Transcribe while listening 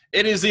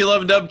It is the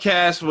 11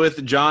 Dubcast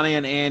with Johnny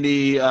and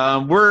Andy.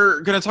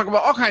 We're going to talk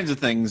about all kinds of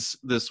things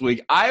this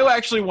week. I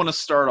actually want to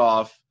start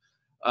off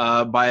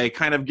by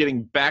kind of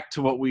getting back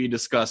to what we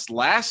discussed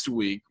last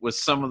week with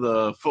some of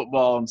the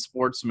football and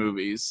sports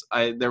movies.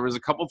 There was a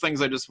couple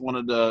things I just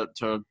wanted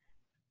to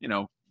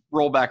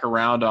roll back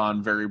around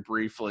on very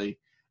briefly.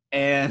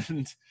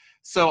 And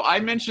so I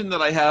mentioned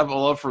that I have a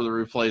love for The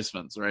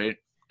Replacements, right?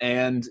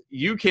 And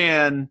you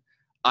can,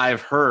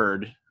 I've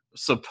heard,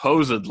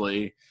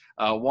 supposedly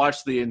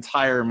watch the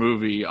entire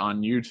movie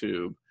on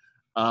YouTube.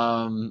 There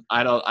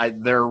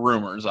are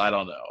rumors. I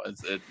don't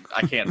know.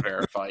 I can't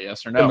verify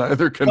yes or no.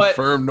 Neither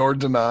confirm nor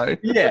deny.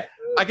 Yeah,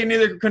 I can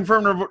neither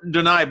confirm nor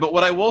deny. But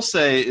what I will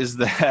say is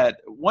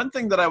that one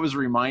thing that I was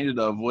reminded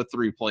of with The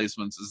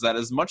Replacements is that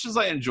as much as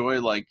I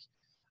enjoy like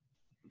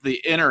the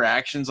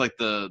interactions, like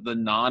the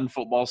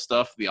non-football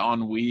stuff, the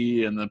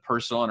ennui and the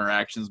personal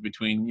interactions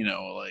between,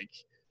 like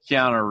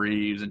Keanu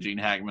Reeves and Gene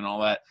Hackman and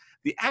all that,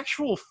 the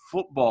actual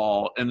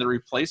football and The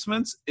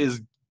Replacements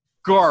is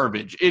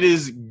garbage. It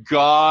is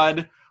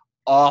god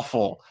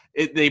awful.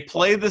 They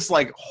play this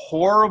like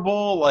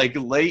horrible, like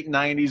late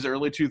 90s,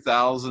 early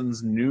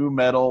 2000s new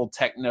metal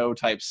techno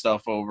type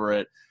stuff over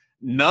it.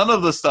 None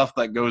of the stuff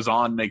that goes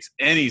on makes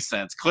any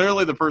sense.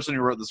 Clearly the person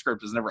who wrote the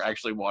script has never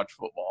actually watched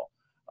football.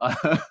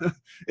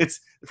 It's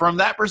from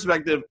that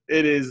perspective,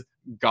 it is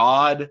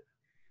god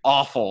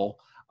awful.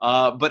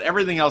 But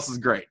everything else is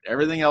great.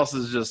 Everything else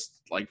is just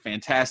like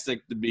fantastic,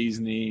 the bee's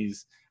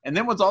knees. And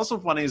then what's also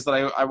funny is that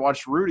I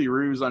watched Rudy.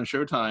 Rudy was on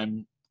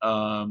Showtime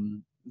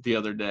the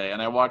other day, and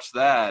I watched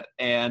that.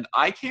 And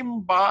I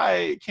came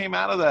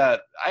out of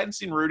that. I hadn't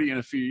seen Rudy in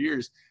a few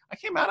years. I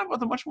came out of it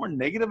with a much more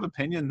negative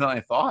opinion than I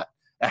thought.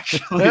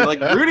 Actually,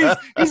 like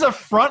he's a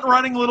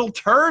front-running little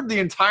turd the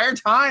entire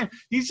time.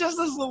 He's just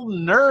this little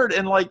nerd,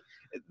 and like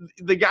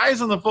the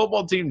guys on the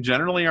football team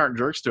generally aren't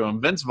jerks to him.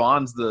 Vince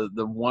Vaughn's the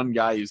one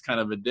guy who's kind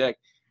of a dick,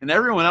 and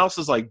everyone else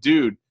is like,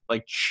 dude,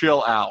 like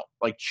chill out,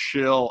 like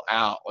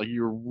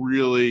you're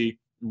really,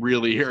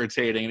 really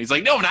irritating. And he's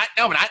like, no, I'm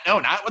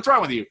not. What's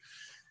wrong with you?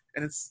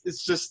 And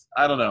it's just,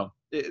 I don't know.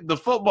 The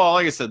football,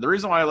 like I said, the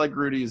reason why I like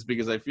Rudy is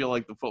because I feel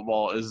like the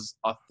football is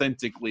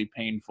authentically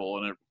painful,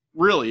 and it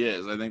really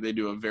is. I think they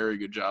do a very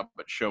good job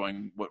at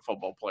showing what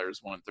football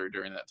players went through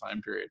during that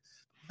time period.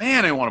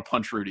 Man, I want to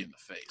punch Rudy in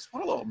the face.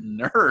 What a little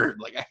nerd.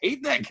 Like, I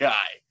hate that guy.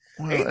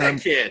 I hate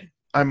that kid.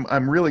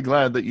 I'm really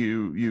glad that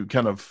you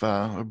kind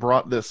of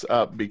brought this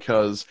up,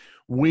 because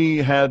we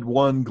had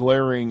one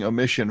glaring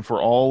omission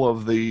for all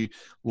of the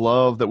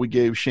love that we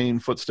gave Shane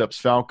Footsteps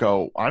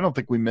Falco. I don't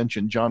think we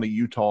mentioned Johnny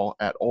Utah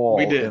at all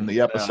in the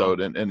episode,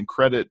 and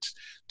credit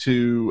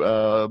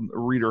to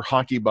reader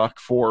Hockey Buck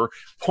for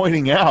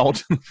pointing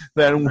out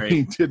that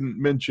we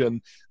didn't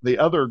mention the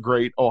other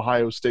great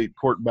Ohio State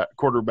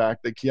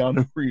quarterback that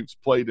Keanu Reeves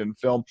played in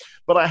film.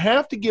 But I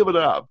have to give it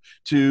up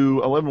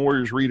to 11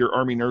 Warriors reader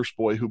Army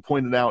Nurseboy, who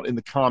pointed out in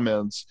the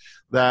comments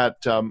that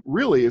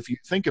really, if you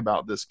think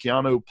about this,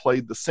 Keanu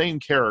played the same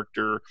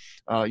character,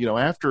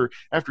 after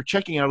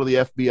checking out of the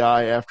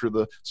FBI after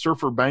the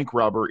surfer bank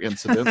robber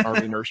incident.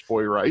 Army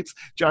Nurseboy writes,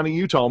 Johnny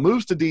Utah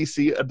moves to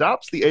D.C.,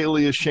 adopts the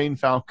alias Shane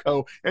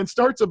Falco, and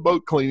starts a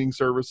boat cleaning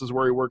services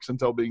where he works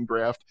until being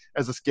drafted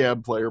as a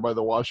scab player by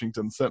the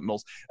Washington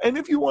Sentinels. And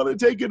if you want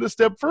to take it a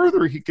step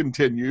further, he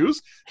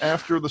continues,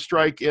 after the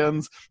strike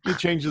ends, he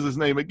changes his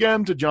name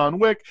again to John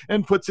Wick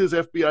and puts his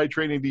FBI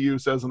training to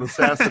use as an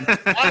assassin.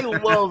 I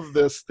love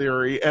this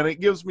theory, and it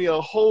gives me a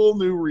whole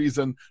new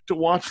reason to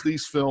watch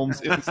these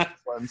films in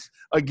sequence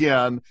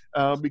again,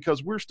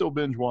 because we're still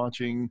binge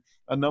watching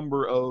a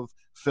number of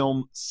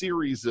film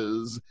series here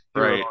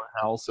at our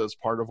house as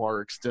part of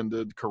our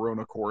extended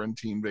Corona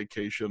quarantine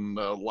vacation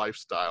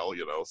lifestyle,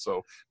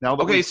 So now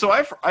that so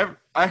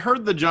I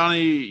heard the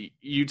Johnny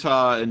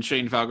Utah and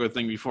Shane Falco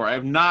thing before. I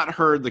have not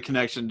heard the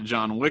connection to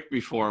John Wick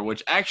before,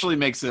 which actually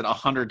makes it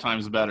 100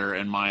 times better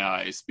in my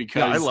eyes,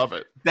 because I love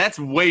it. That's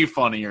way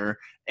funnier.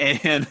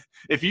 And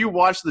if you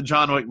watch the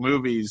John Wick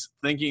movies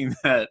thinking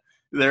that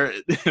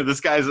this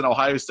guy's an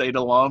Ohio State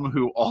alum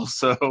who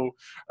also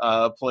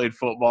played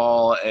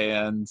football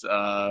and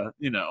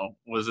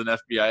was an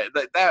FBI,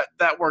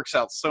 that works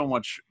out so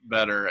much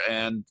better.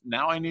 And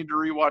now I need to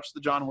rewatch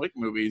the John Wick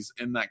movies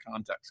in that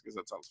context, because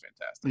that sounds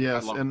fantastic.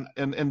 Yes,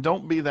 and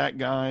don't be that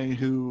guy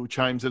who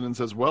chimes in and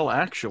says, well,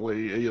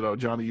 actually,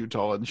 Johnny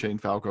Utah and Shane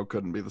Falco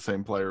couldn't be the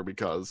same player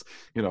because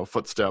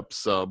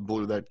Footsteps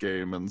blew that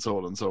game and so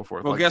on and so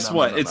forth. Well, guess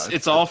what?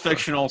 It's all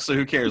fictional, so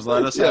who cares?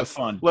 Let us have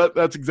fun.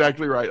 That's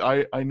exactly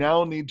right. I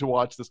now need to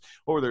watch this.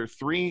 What were there,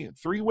 three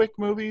Wick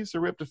movies?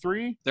 Are we up to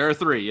 3? There are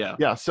 3, yeah.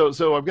 Yeah,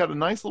 so I've got a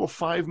nice little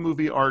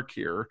 5-movie arc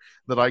here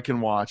that I can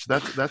watch.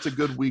 That's a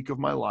good week of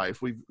my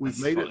life. We've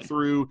made it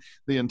through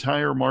the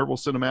entire Marvel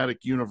Cinematic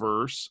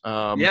Universe.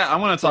 I'm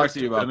going to talk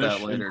to you about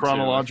that later. In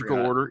chronological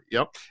order.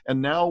 Yep.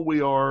 And now we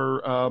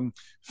are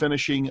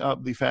finishing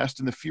up the Fast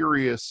and the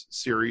Furious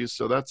series.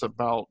 So that's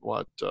about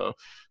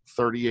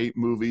 38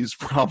 movies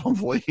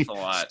probably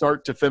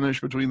start to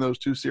finish between those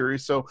two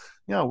series. So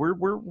yeah,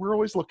 we're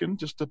always looking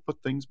just to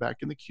put things back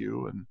in the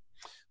queue, and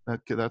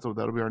that'll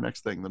be our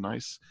next thing, the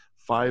nice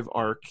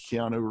 5-arc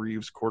Keanu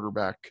Reeves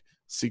quarterback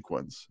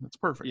sequence. That's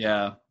perfect.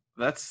 Yeah,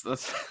 that's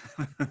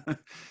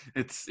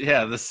it's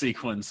the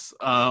sequence.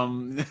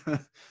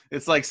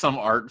 It's like some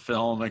art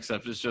film,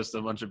 except it's just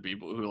a bunch of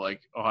people who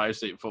like Ohio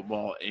State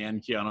football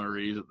and Keanu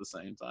Reeves at the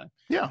same time.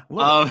 Yeah.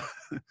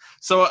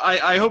 So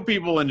I hope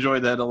people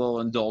enjoyed that, a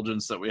little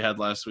indulgence that we had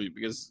last week,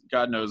 because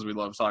God knows we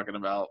love talking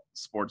about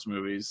sports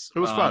movies. It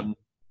was fun.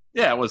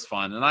 Yeah, it was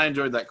fun, and I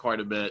enjoyed that quite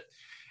a bit.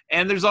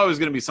 And there's always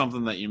going to be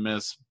something that you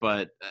miss,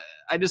 but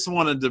I just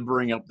wanted to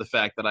bring up the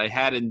fact that I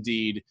had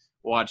indeed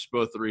watched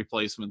both The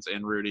Replacements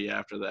and Rudy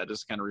after that,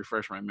 just kind of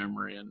refresh my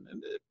memory. And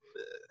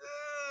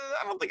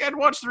I don't think I'd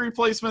watch The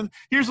Replacement.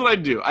 Here's what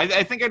I'd do.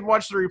 I think I'd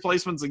watch The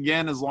Replacements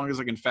again as long as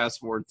I can fast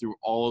forward through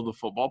all of the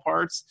football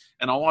parts,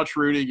 and I'll watch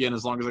Rudy again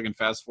as long as I can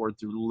fast forward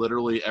through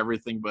literally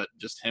everything but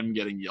just him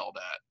getting yelled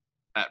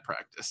at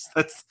practice.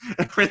 That's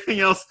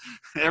everything else.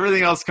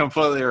 Everything else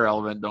completely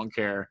irrelevant. Don't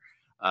care.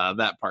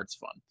 That part's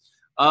fun.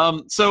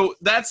 So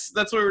that's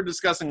what we were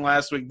discussing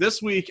last week.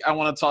 This week, I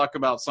want to talk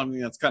about something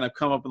that's kind of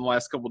come up in the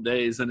last couple of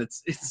days, and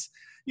it's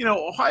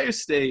Ohio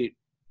State.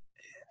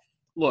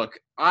 Look,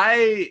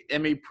 I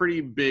am a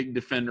pretty big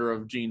defender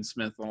of Gene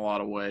Smith in a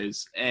lot of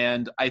ways,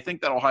 and I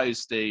think that Ohio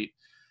State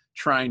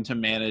trying to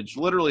manage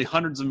literally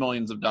hundreds of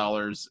millions of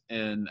dollars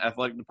in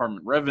athletic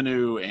department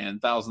revenue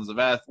and thousands of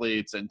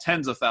athletes and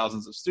tens of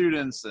thousands of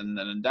students and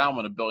an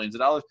endowment of billions of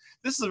dollars.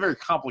 This is a very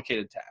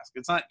complicated task.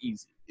 It's not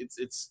easy.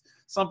 It's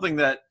something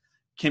that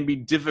can be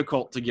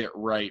difficult to get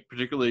right,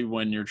 particularly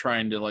when you're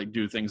trying to like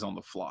do things on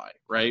the fly,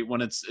 right? When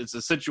it's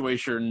a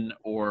situation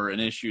or an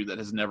issue that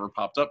has never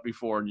popped up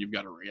before and you've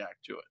got to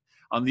react to it.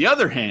 On the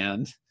other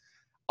hand,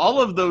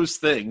 all of those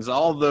things,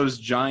 all of those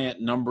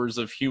giant numbers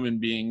of human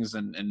beings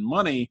and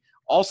money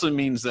also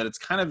means that it's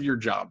kind of your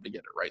job to get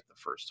it right the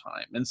first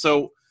time. And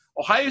so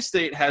Ohio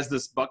State has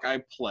this Buckeye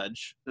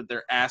pledge that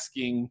they're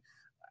asking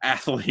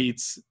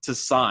athletes to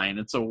sign.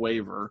 It's a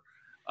waiver.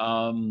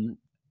 And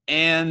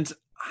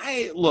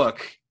I've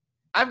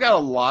got a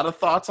lot of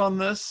thoughts on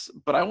this,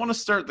 but I want to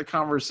start the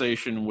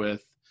conversation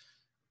with,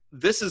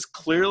 this is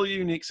clearly a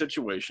unique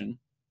situation.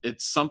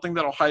 It's something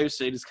that Ohio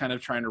State is kind of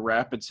trying to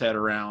wrap its head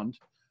around.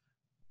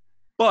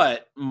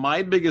 But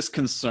my biggest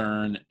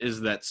concern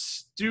is that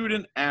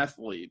student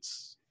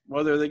athletes,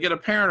 whether they get a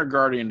parent or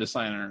guardian to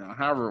sign it or not,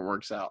 however it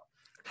works out,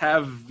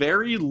 have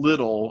very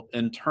little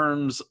in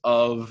terms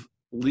of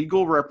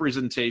legal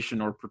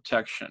representation or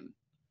protection.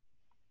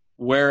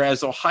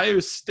 Whereas Ohio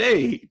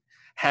State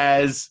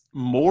has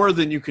more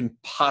than you can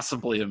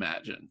possibly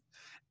imagine.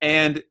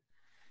 And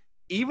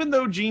even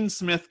though Gene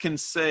Smith can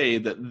say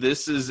that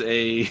this is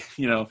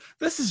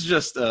this is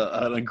just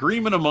an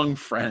agreement among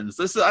friends,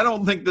 I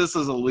don't think this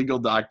is a legal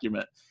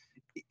document.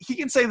 He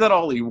can say that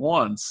all he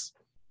wants.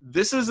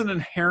 This is an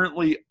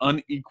inherently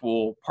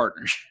unequal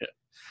partnership.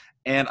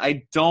 And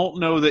I don't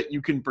know that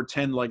you can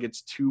pretend like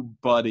it's two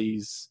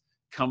buddies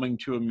coming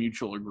to a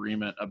mutual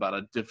agreement about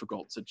a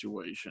difficult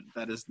situation.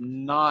 That is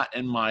not,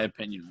 in my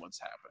opinion, what's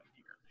happening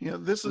here. Yeah,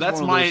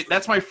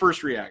 that's my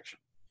first reaction.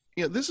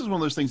 Yeah, this is one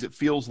of those things that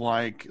feels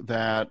like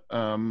that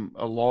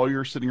a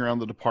lawyer sitting around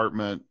the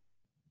department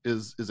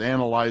is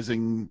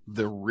analyzing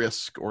the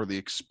risk or the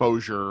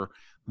exposure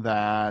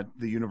that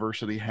the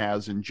university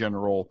has in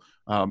general,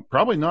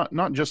 probably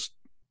not just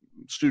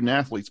student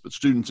athletes, but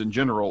students in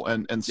general,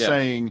 and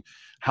saying,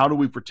 how do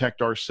we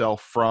protect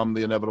ourselves from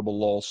the inevitable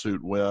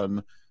lawsuit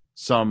when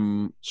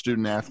some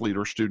student athlete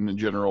or student in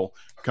general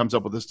comes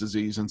up with this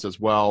disease and says,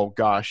 well,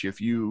 gosh, if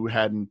you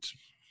hadn't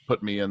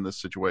put me in this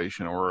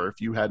situation, or if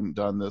you hadn't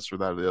done this or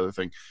that or the other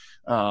thing,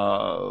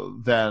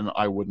 then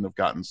I wouldn't have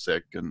gotten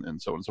sick, and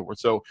so on and so forth.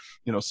 So,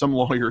 some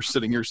lawyers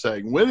sitting here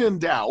saying, when in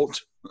doubt,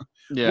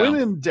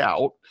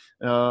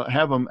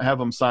 have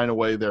them sign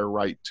away their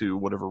right to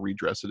whatever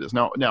redress it is.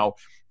 Now,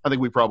 I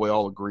think we probably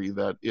all agree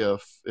that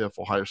if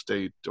Ohio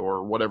State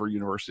or whatever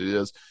university it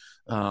is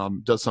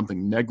does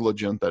something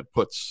negligent that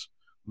puts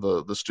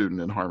the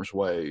student in harm's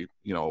way,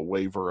 a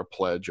waiver, a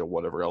pledge, or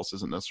whatever else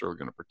isn't necessarily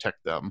going to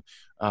protect them.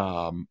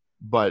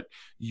 But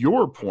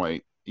your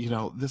point,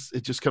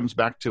 it just comes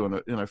back to,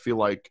 and I feel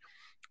like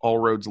all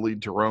roads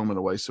lead to Rome in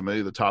a way. So many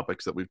of the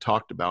topics that we've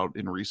talked about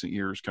in recent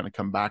years kind of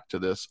come back to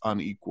this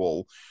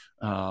unequal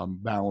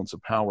balance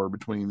of power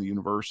between the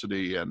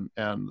university and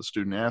the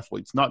student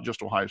athletes, not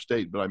just Ohio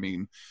State, but I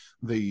mean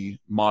the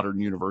modern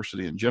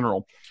university in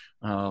general.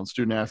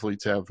 Student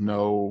athletes have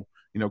no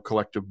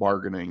collective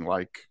bargaining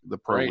like the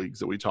pro leagues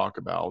that we talk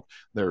about.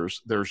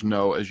 There's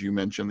no, as you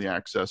mentioned, the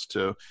access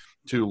to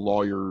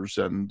lawyers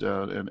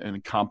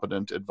and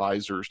competent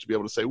advisors to be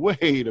able to say,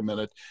 wait a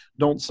minute,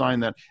 don't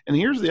sign that. And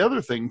here's the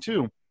other thing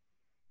too.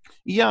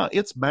 Yeah,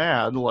 it's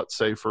bad. Let's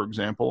say, for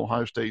example,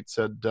 Ohio State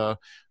said, I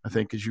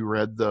think as you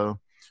read the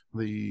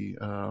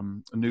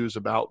news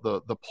about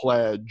the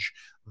pledge,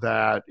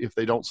 that if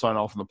they don't sign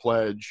off on the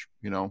pledge,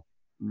 you're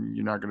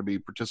not going to be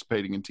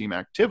participating in team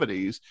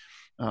activities.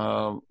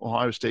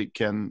 Ohio State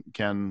can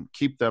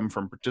keep them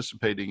from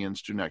participating in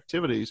student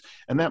activities,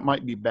 and that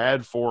might be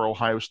bad for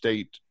Ohio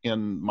State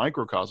in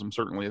microcosm.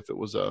 Certainly, if it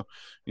was a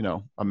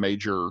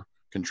major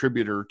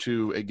contributor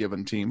to a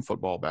given team,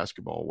 football,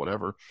 basketball,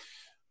 whatever.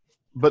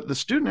 But the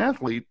student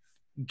athlete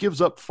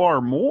gives up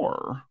far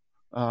more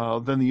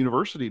than the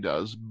university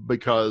does,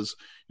 because,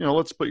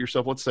 let's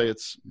say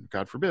it's,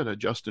 God forbid, a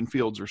Justin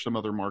Fields or some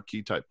other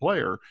marquee type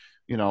player.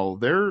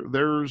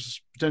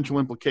 There's potential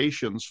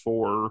implications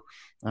for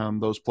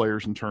those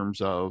players in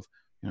terms of,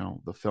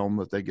 the film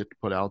that they get to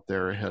put out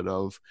there ahead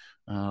of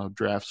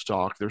draft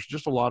stock. There's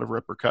just a lot of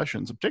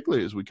repercussions,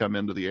 particularly as we come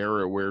into the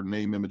era where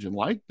name, image, and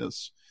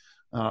likeness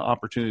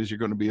opportunities are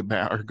going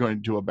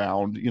to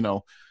abound.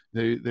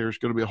 There's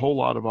going to be a whole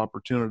lot of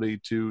opportunity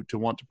to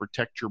want to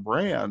protect your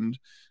brand,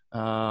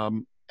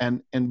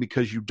 and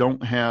because you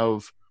don't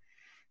have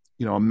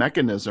a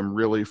mechanism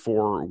really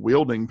for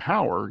wielding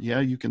power. Yeah,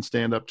 you can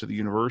stand up to the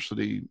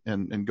university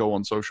and go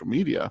on social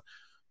media,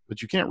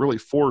 but you can't really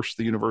force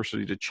the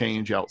university to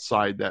change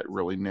outside that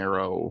really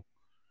narrow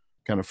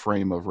kind of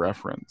frame of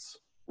reference.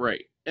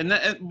 Right.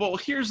 Well,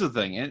 here's the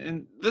thing,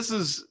 and this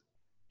is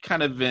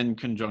kind of in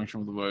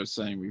conjunction with what I was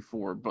saying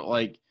before, but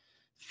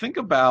think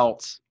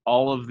about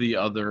all of the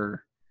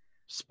other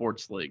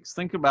sports leagues.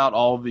 Think about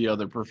all of the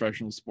other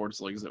professional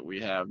sports leagues that we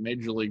have: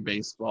 Major League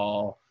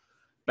Baseball,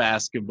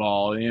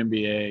 basketball, the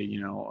NBA,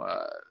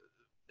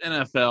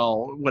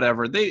 NFL,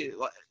 whatever. They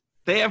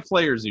have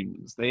players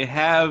unions. They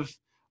have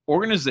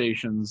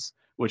organizations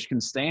which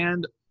can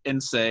stand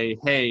and say,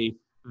 hey,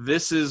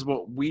 this is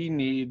what we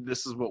need,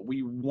 this is what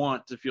we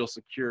want to feel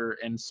secure,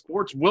 and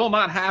sports will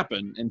not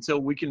happen until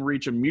we can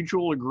reach a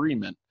mutual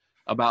agreement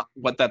about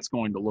what that's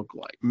going to look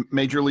like.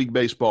 Major League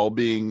Baseball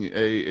being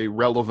a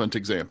relevant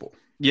example.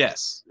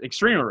 Yes,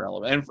 extremely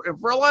relevant, and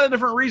for a lot of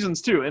different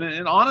reasons too.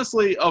 And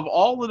honestly, of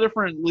all the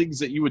different leagues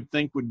that you would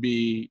think would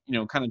be,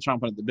 kind of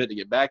chomping at the bit to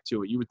get back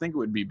to it, you would think it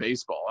would be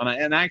baseball.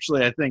 And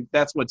actually, I think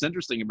that's what's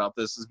interesting about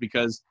this, is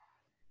because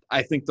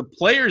I think the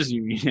players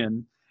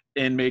union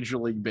in Major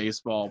League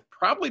Baseball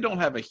probably don't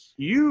have a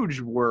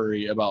huge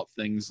worry about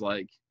things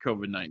like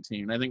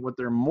COVID-19. I think what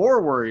they're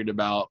more worried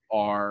about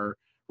are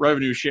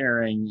revenue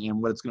sharing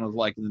and what it's going to look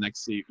like in the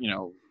next,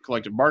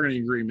 collective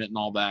bargaining agreement and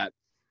all that.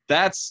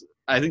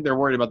 I think they're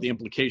worried about the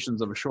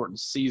implications of a shortened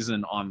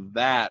season on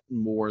that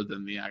more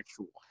than the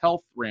actual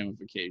health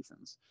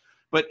ramifications.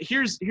 But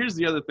here's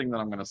the other thing that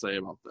I'm going to say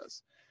about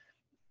this.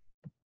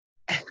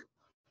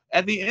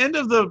 At the end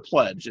of the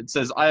pledge, it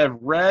says, I have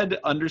read,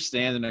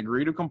 understand, and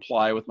agree to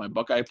comply with my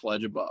Buckeye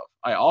pledge above.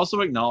 I also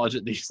acknowledge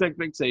that these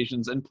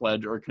expectations and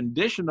pledge are a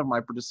condition of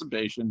my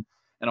participation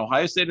in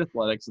Ohio State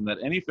athletics, and that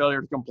any failure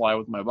to comply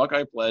with my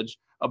Buckeye pledge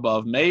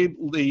above may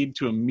lead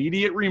to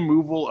immediate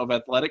removal of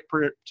athletic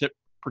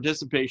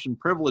participation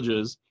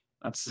privileges.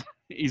 That's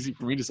easy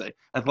for me to say.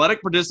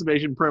 Athletic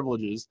participation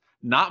privileges,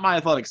 not my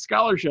athletic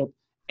scholarship,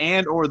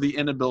 and or the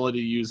inability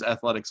to use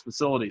athletics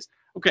facilities.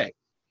 Okay.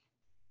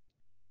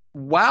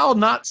 While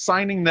not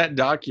signing that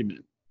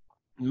document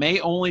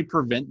may only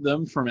prevent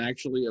them from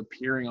actually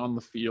appearing on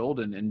the field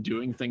and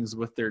doing things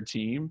with their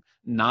team,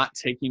 not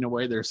taking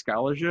away their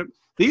scholarship,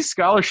 these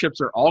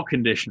scholarships are all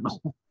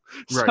conditional.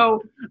 Right.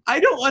 So I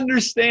don't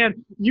understand.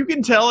 You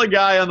can tell a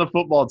guy on the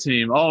football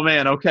team, oh,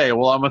 man, okay,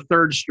 well, I'm a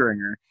third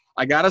stringer.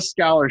 I got a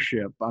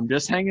scholarship. I'm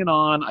just hanging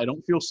on. I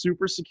don't feel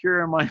super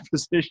secure in my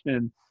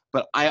position,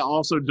 but I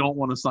also don't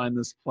want to sign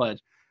this pledge.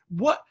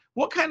 What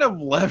kind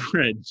of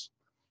leverage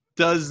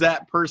does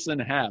that person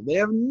have? They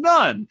have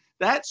none.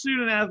 That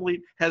student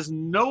athlete has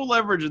no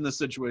leverage in this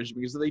situation,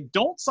 because if they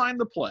don't sign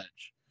the pledge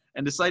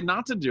and decide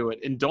not to do it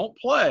and don't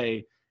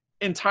play,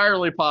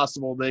 entirely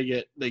possible they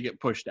get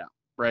pushed out,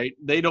 right?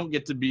 They don't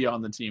get to be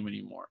on the team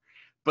anymore.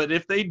 But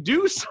if they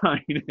do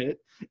sign it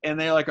and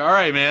they're like, all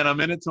right, man, I'm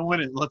in it to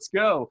win it, let's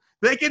go,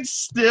 they can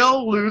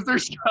still lose their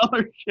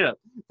scholarship.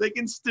 They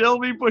can still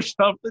be pushed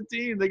off the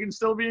team. They can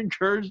still be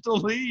encouraged to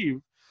leave,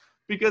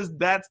 because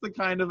that's the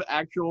kind of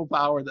actual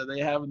power that they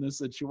have in this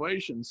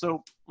situation.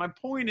 So my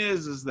point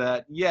is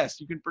that,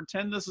 yes, you can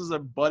pretend this is a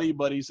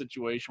buddy-buddy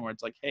situation where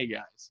it's like, hey,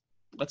 guys,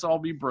 let's all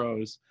be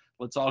bros.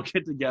 Let's all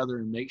get together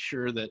and make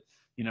sure that,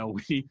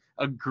 we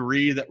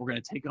agree that we're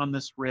going to take on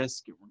this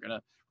risk, and we're going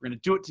to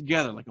do it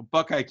together like a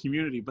Buckeye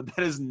community. But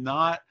that is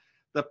not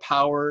the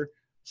power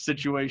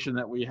situation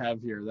that we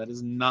have here. That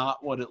is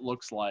not what it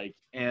looks like.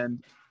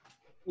 And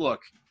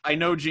look, I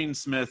know Gene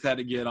Smith had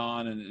to get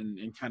on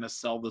and kind of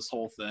sell this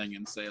whole thing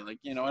and say, I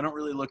don't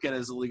really look at it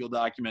as a legal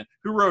document.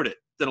 Who wrote it?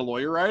 Did a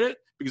lawyer write it?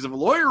 Because if a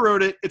lawyer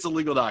wrote it, it's a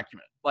legal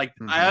document.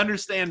 I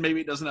understand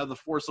maybe it doesn't have the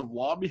force of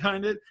law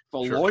behind it. If a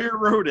lawyer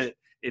wrote it,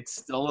 it's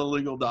still a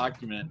legal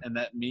document. And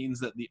that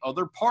means that the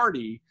other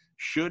party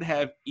should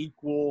have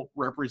equal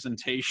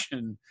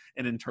representation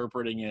in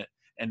interpreting it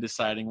and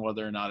deciding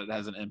whether or not it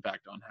has an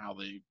impact on how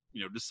they,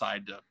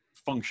 decide to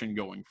function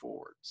going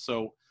forward.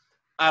 So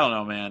I don't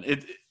know, man.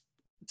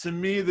 To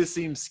me, this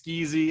seems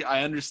skeezy.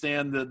 I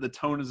understand that the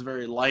tone is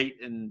very light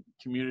and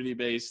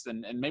community-based,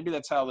 and maybe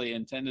that's how they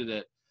intended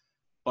it,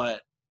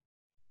 but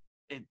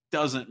it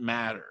doesn't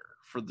matter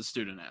for the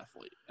student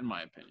athlete, in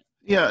my opinion.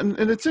 Yeah, and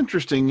it's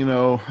interesting,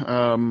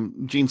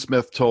 Gene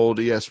Smith told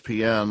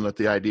ESPN that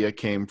the idea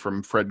came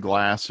from Fred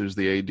Glass, who's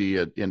the AD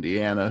at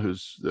Indiana,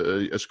 who's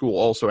a school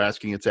also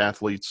asking its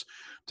athletes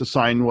to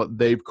sign what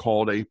they've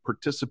called a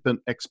participant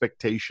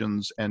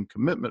expectations and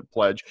commitment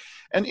pledge.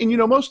 And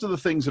most of the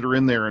things that are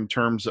in there in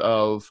terms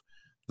of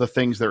the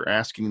things they're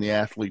asking the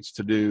athletes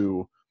to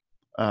do,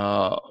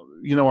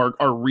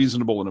 are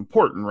reasonable and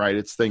important, right?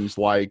 It's things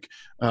like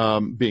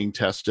being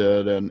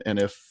tested, and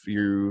if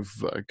you've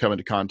come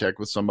into contact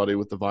with somebody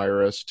with the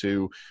virus,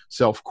 to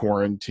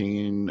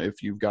self-quarantine.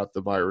 If you've got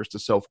the virus, to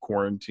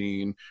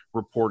self-quarantine,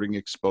 reporting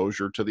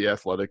exposure to the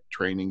athletic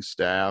training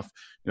staff,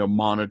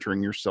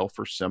 monitoring yourself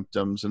for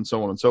symptoms, and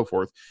so on and so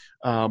forth.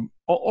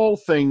 All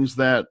things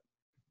that,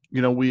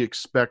 we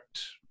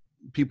expect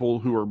people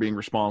who are being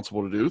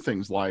responsible to do,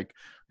 things like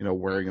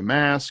wearing a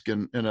mask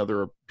and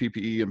other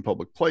PPE in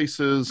public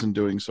places, and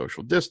doing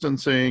social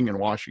distancing and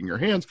washing your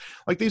hands.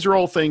 Like, these are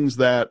all things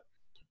that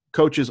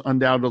coaches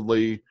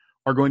undoubtedly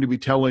are going to be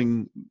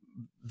telling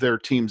their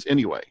teams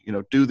anyway.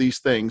 Do these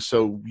things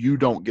so you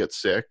don't get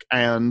sick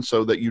and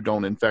so that you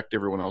don't infect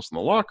everyone else in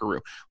the locker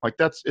room. Like,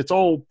 it's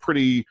all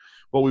pretty,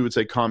 what we would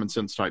say, common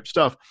sense type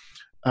stuff.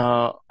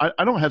 I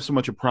don't have so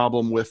much a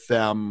problem with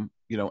them,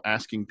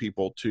 asking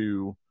people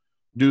to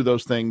do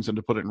those things and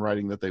to put it in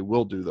writing that they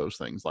will do those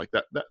things. Like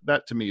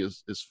that to me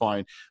is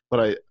fine.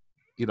 But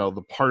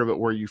the part of it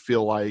where you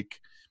feel like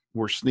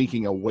we're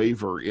sneaking a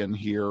waiver in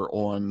here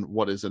on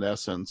what is in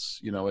essence,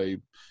 a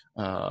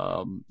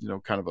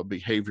kind of a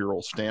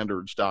behavioral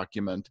standards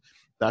document,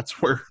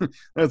 that's where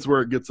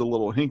it gets a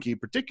little hinky,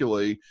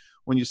 particularly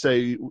when you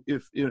say,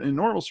 if in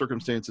normal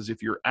circumstances,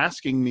 if you're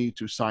asking me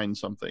to sign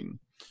something,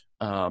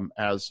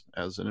 as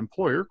an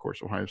employer. Of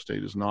course, Ohio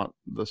State is not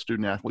the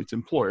student athlete's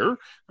employer.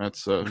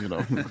 That's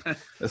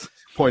that's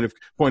point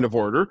of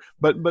order.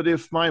 But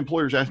if my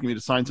employer is asking me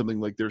to sign something,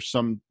 like there's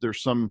some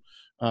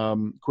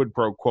quid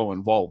pro quo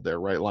involved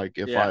there, right? Like,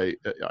 if I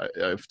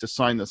have to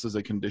sign this as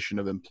a condition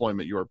of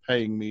employment, you are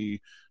paying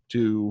me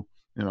to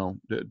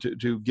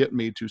to get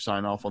me to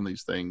sign off on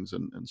these things,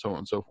 and so on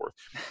and so forth.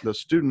 The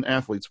student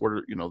athletes,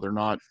 they're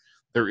not.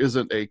 There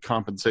isn't a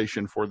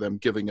compensation for them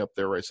giving up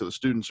their rights. So the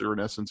students are in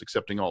essence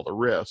accepting all the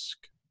risk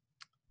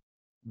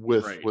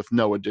with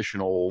no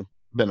additional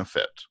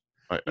benefit.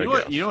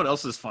 You know what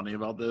else is funny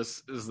about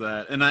this is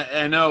that, and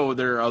I know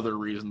there are other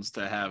reasons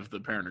to have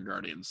the parent or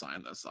guardian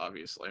sign this,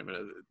 obviously, but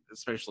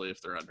especially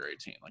if they're under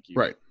 18.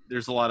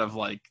 There's a lot of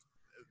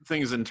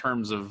things in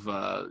terms of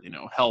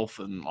health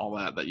and all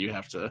that you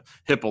have to,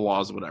 HIPAA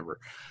laws, whatever.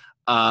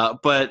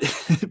 But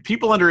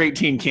people under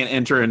 18 can't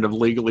enter into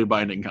legally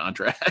binding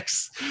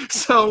contracts.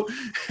 So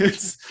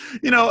it's,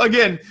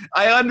 again,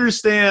 I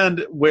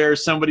understand where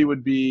somebody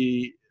would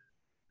be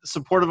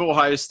supportive of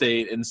Ohio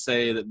State and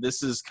say that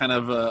this is kind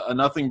of a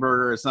nothing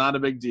burger. It's not a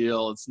big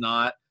deal. It's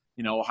not,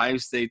 Ohio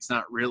State's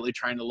not really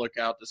trying to look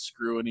out to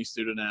screw any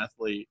student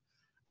athlete,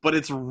 but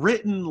it's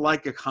written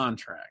like a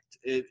contract.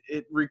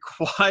 It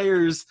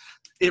requires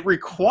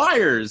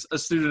a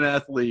student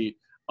athlete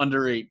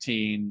under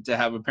 18 to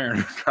have a parent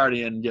or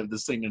guardian give the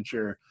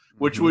signature,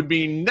 which would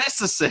be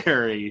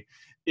necessary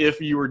if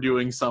you were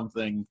doing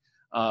something,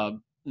 in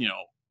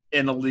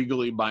a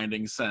legally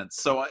binding sense.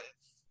 So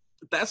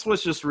that's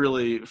what's just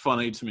really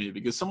funny to me,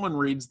 because someone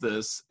reads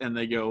this and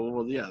they go,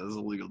 well, yeah, this is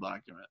a legal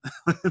document.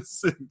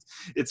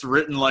 It's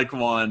written like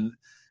one.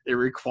 It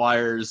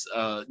requires,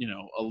 a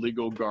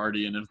legal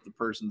guardian if the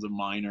person's a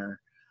minor.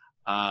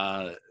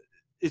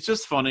 It's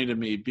just funny to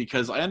me,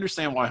 because I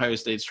understand why Ohio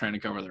State's trying to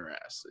cover their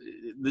ass.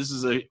 This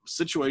is a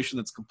situation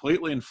that's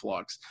completely in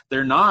flux.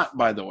 They're not,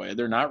 by the way,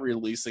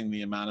 releasing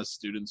the amount of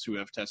students who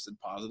have tested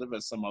positive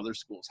as some other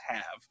schools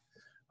have.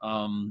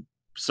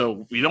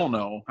 So we don't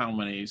know how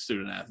many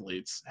student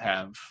athletes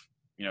have,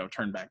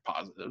 turned back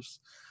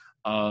positives.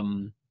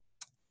 To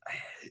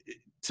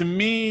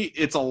me,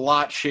 it's a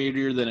lot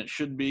shadier than it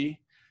should be.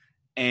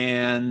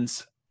 And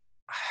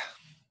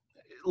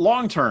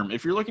long term,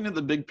 if you're looking at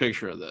the big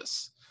picture of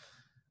this,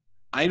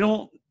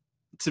 to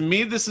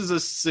me, this is a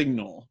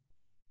signal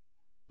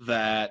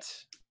that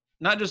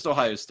not just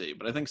Ohio State,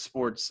 but I think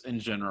sports in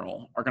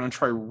general are going to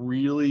try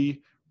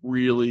really,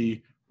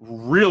 really,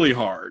 really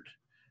hard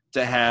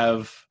to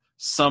have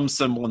some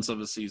semblance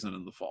of a season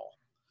in the fall.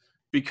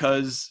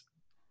 Because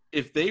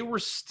if they were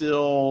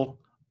still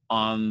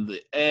on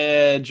the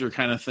edge or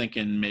kind of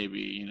thinking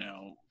maybe,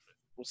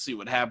 we'll see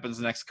what happens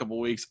the next couple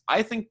of weeks,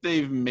 I think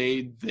they've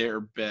made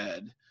their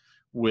bed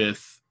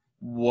with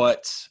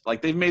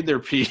they've made their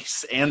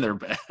peace and their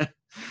bed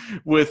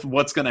with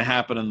what's going to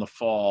happen in the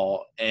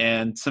fall.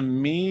 And to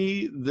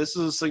me, this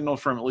is a signal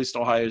from at least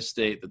Ohio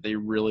State that they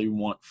really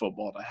want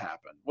football to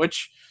happen,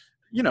 which,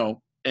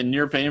 in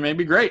your opinion, may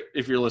be great.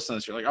 If you're listening to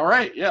this, you're like, all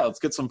right, yeah, let's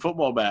get some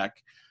football back.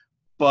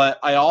 But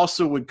I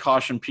also would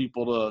caution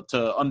people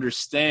to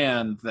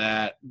understand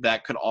that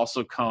could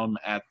also come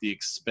at the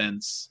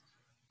expense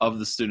of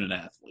the student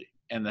athlete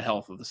and the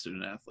health of the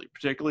student athlete,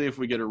 particularly if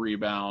we get a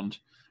rebound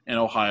in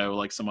Ohio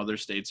like some other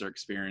states are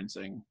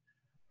experiencing.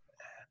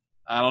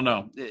 I don't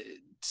know.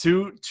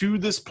 to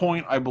this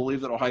point, I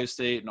believe that Ohio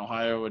State and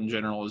Ohio in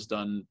general has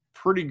done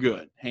pretty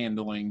good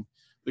handling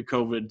the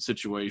COVID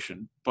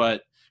situation.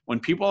 But when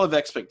people have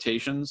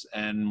expectations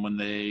and when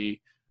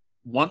they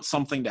want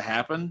something to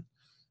happen,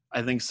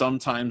 I think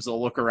sometimes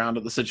they'll look around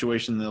at the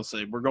situation and they'll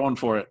say, we're going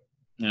for it.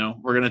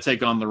 We're going to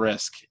take on the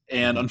risk.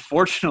 And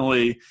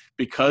unfortunately,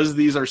 because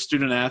these are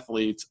student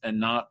athletes and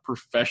not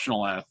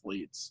professional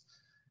athletes,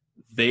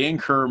 they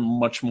incur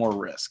much more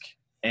risk.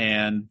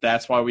 And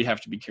that's why we have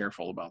to be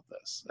careful about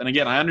this. And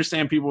again, I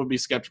understand people would be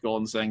skeptical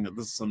in saying that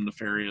this is some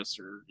nefarious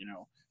or,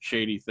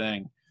 shady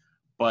thing,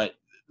 but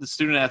the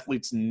student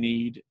athletes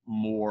need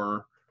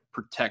more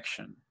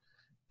protection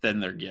than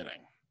they're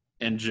getting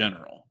in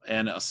general,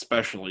 and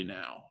especially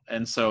now.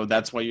 And so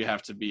that's why you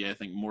have to be, I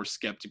think, more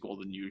skeptical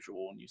than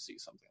usual when you see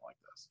something like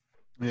this.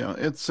 Yeah,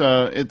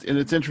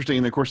 it's interesting.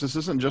 And of course, this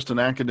isn't just an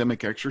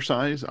academic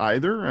exercise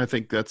either. I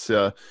think that's,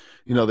 the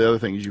other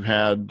things you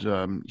had,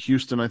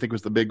 Houston, I think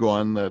was the big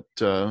one that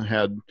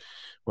had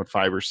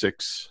 5 or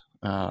 6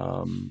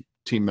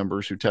 team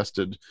members who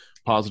tested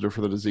positive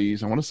for the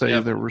disease. I want to say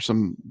there were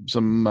some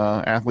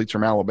athletes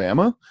from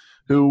Alabama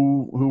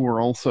who were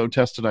also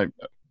tested.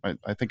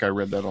 I think I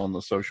read that on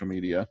the social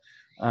media.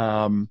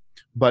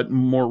 But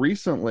more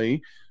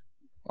recently,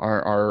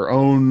 our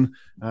own,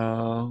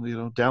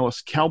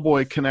 Dallas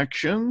Cowboy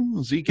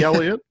connection, Zeke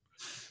Elliott,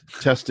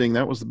 testing.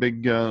 That was the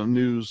big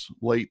news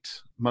late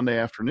Monday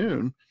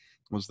afternoon,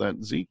 was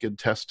that Zeke had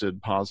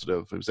tested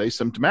positive. It was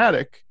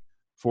asymptomatic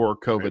for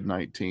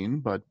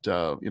COVID-19, but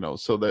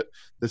so that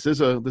this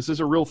is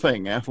a real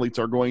thing. Athletes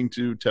are going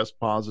to test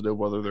positive,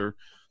 whether they're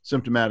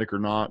symptomatic or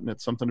not, and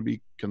it's something to be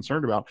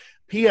concerned about.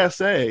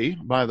 PSA,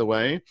 by the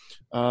way,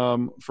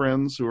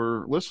 friends who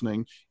are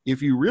listening,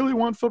 if you really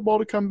want football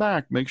to come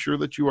back, make sure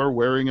that you are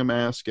wearing a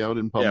mask out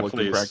in public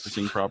and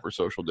practicing proper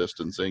social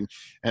distancing,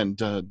 and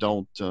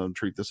don't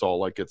treat this all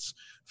like it's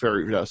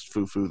fairy dust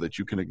foo-foo that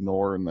you can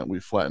ignore and that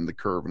we've flattened the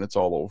curve and it's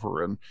all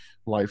over and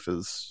life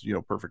is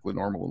perfectly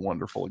normal and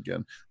wonderful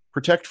again.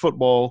 Protect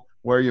football,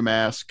 wear your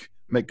mask,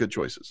 make good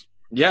choices.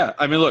 Yeah,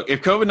 I mean, look,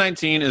 if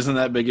COVID-19 isn't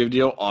that big of a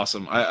deal,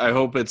 awesome. I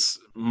hope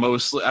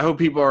I hope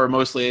people are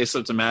mostly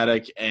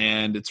asymptomatic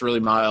and it's really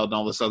mild and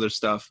all this other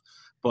stuff.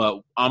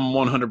 But I'm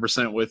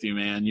 100% with you,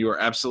 man. You are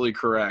absolutely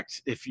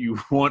correct. If you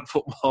want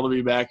football to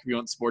be back, if you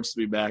want sports to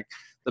be back,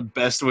 the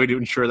best way to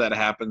ensure that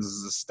happens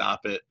is to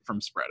stop it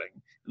from spreading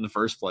in the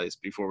first place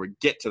before we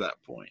get to that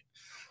point.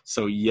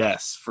 So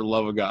yes, for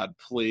love of God,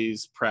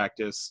 please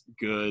practice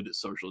good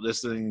social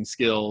distancing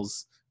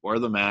skills, wear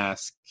the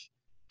mask,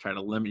 try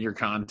to limit your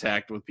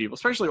contact with people,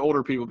 especially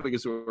older people,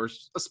 because who are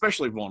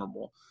especially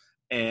vulnerable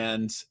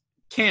and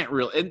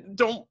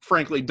don't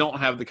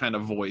have the kind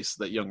of voice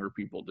that younger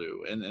people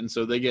do. And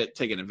so they get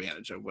taken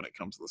advantage of when it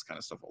comes to this kind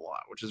of stuff a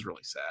lot, which is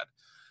really sad.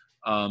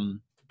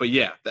 But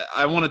yeah,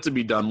 I want it to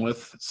be done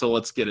with. So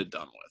let's get it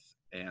done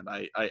with. And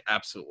I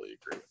absolutely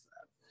agree with that.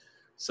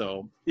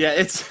 So yeah,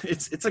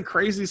 it's a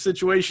crazy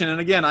situation. And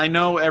again, I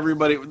know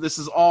this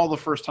is all the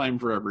first time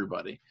for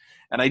everybody.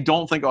 And I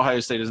don't think Ohio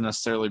State is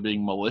necessarily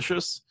being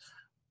malicious,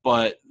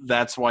 but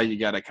that's why you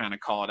got to kind of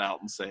call it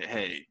out and say,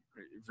 hey,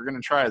 if you're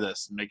going to try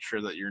this, make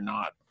sure that you're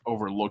not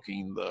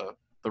overlooking the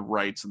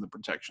rights and the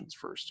protections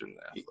for student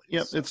athletes.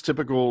 Yeah, it's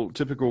typical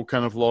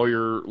kind of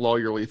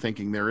lawyerly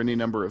thinking. There are any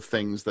number of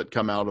things that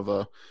come out of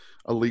a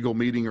legal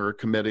meeting or a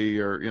committee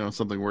or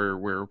something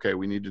where okay,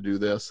 we need to do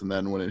this, and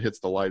then when it hits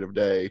the light of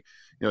day,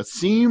 it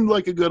seemed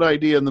like a good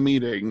idea in the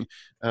meeting,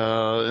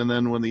 and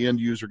then when the end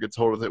user gets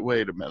hold of it,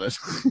 wait a minute,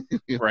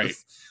 right,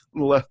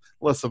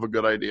 less of a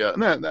good idea.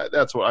 And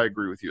that's what I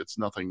agree with you. It's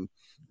nothing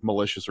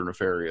malicious or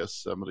nefarious.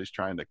 Somebody's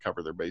trying to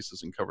cover their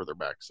bases and cover their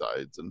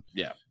backsides, and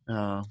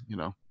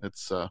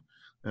it's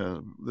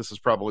this is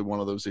probably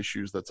one of those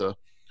issues that's a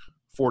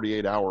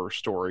 48-hour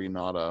story,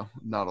 not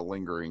a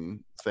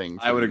lingering thing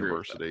for the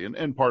university.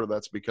 And part of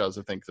that's because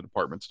I think the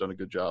department's done a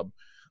good job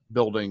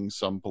building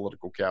some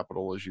political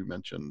capital. As you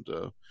mentioned,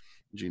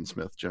 Gene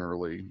Smith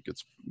generally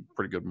gets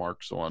pretty good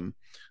marks on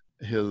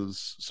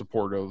his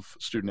support of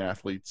student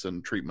athletes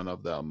and treatment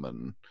of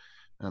them,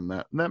 and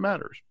that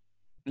matters.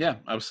 Yeah,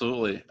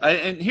 absolutely.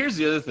 And here's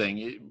the other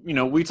thing.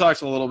 We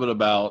talked a little bit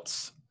about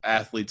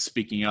athletes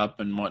speaking up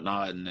and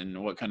whatnot,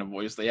 and what kind of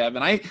voice they have.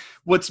 And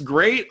what's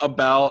great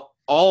about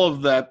all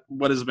of that,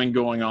 what has been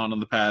going on in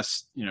the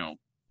past,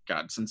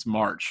 since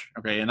March.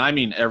 Okay. And I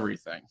mean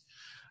everything.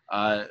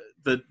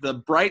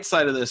 The bright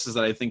side of this is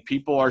that I think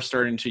people are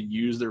starting to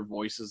use their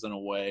voices in a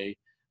way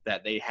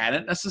that they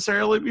hadn't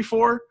necessarily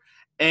before.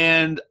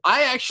 And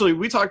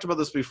we talked about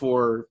this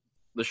before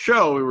the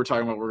show. We were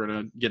talking about what we're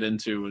going to get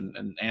into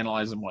and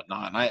analyze and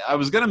whatnot. And I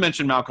was going to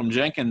mention Malcolm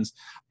Jenkins,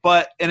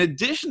 but in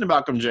addition to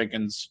Malcolm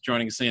Jenkins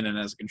joining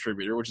CNN as a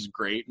contributor, which is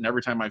great, and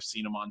every time I've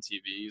seen him on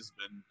TV, he's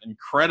been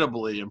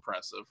incredibly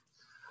impressive.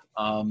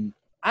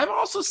 I've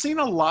also seen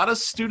a lot of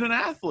student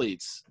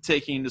athletes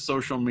taking to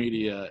social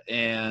media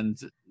and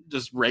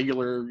just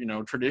regular,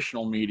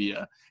 traditional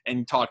media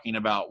and talking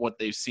about what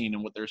they've seen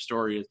and what their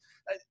story is.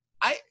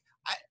 I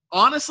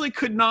honestly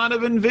could not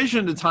have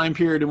envisioned a time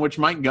period in which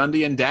Mike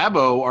Gundy and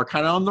Dabo are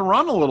kind of on the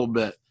run a little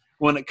bit,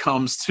 when it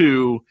comes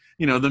to,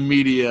 the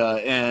media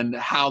and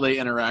how they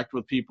interact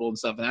with people and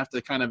stuff, and have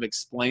to kind of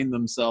explain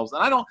themselves.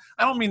 And I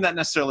don't mean that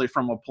necessarily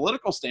from a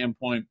political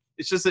standpoint.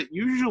 It's just that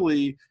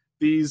usually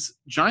these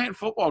giant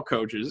football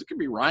coaches, it could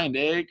be Ryan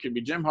Day, it could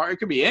be Jim Hart, it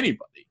could be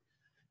anybody.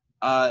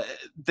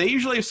 They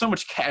usually have so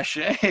much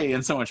cachet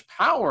and so much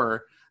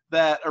power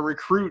that a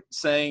recruit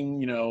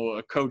saying,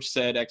 a coach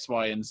said X,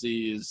 Y, and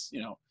Z is,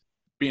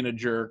 being a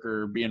jerk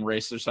or being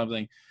racist or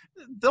something,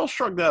 they'll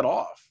shrug that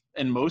off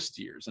in most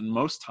years and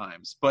most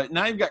times. But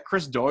now you've got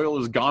Chris Doyle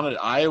who's gone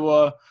at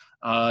Iowa.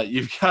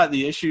 You've got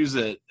the issues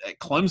at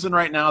Clemson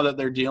right now that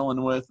they're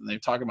dealing with, and they're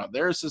talking about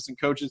their assistant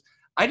coaches.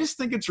 I just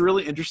think it's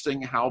really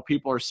interesting how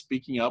people are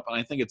speaking up, and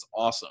I think it's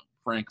awesome,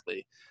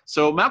 frankly.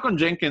 So Malcolm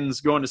Jenkins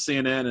going to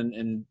CNN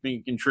and being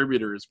a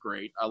contributor is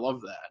great. I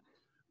love that.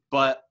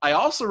 But I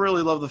also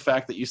really love the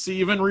fact that you see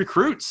even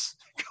recruits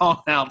calling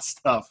out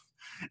stuff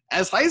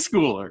as high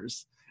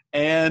schoolers.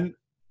 And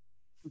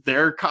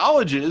their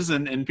colleges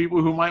and people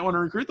who might want to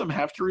recruit them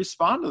have to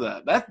respond to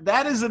that.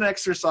 That is an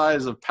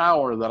exercise of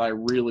power that I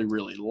really,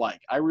 really like.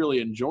 I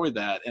really enjoy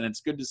that, and it's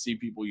good to see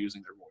people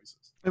using their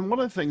voices. And one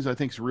of the things I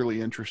think is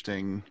really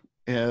interesting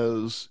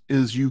is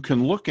you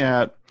can look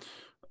at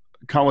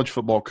college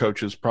football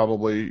coaches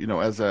probably,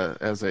 as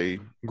a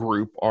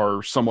group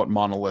are somewhat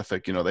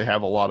monolithic. They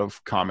have a lot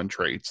of common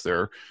traits.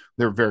 They're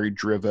very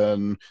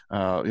driven.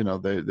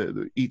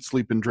 They eat,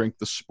 sleep, and drink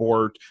the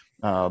sport.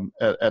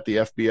 At the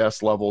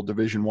FBS level,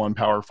 Division I,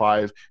 Power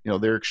 5,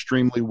 they're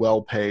extremely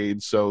well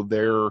paid. So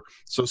their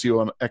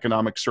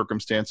socioeconomic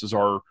circumstances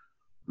are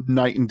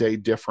night and day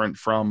different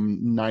from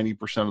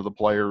 90% of the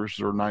players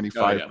or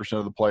 95%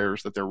 of the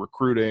players that they're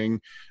recruiting.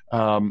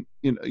 So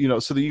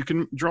that you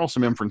can draw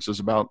some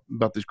inferences about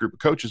this group of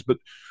coaches. But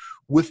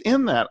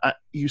within that,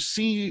 you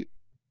see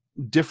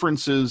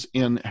differences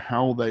in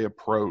how they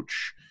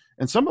approach.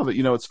 And some of it,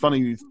 it's funny,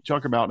 you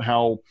talk about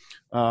how,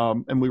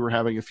 and we were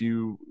having a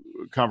few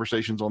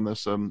conversations on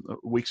this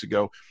weeks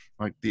ago,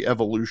 like the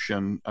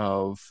evolution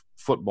of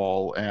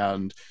football.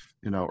 And,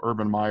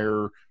 Urban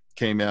Meyer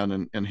came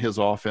in and his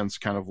offense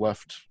kind of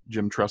left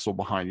Jim Tressel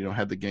behind,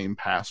 had the game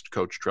past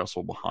Coach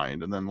Tressel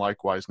behind. And then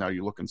likewise, now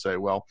you look and say,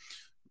 well,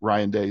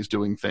 Ryan Day's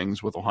doing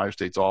things with Ohio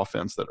State's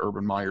offense that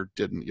Urban Meyer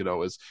didn't,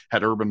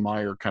 had Urban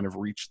Meyer kind of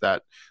reached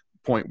that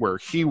point where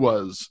he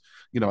was,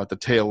 at the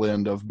tail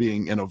end of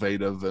being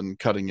innovative and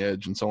cutting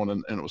edge and so on,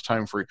 and it was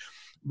time for it.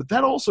 But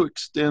that also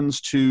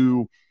extends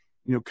to,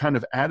 kind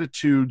of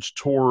attitudes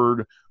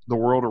toward the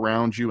world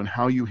around you and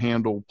how you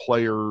handle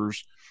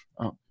players.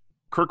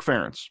 Kirk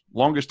Ferentz,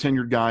 longest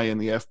tenured guy in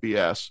the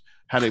FBS,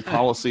 had a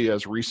policy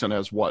as recent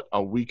as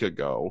a week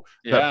ago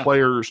that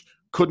players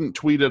couldn't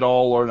tweet at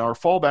all, and our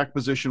fallback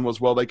position was,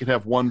 well, they could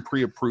have one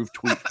pre-approved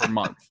tweet per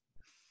month.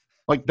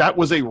 Like that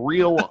was a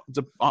real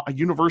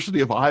University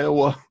of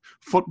Iowa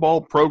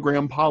football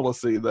program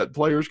policy that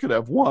players could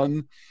have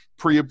one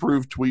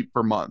pre-approved tweet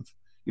per month.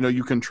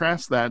 You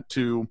contrast that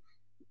to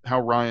how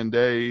Ryan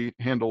Day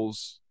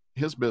handles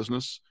his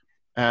business,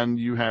 and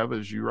you have,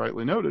 as you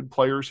rightly noted,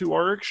 players who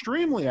are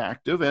extremely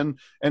active and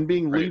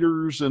being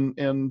leaders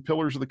and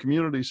pillars of the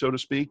community, so to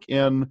speak,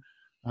 in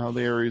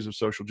the areas of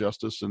social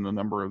justice and a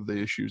number of the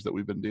issues that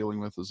we've been dealing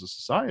with as a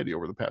society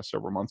over the past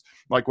several months.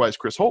 Likewise,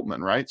 Chris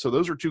Holtman, right? So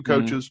those are two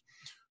coaches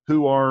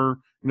who are,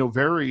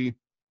 very,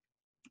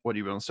 what do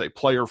you want to say,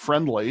 player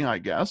friendly, I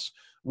guess,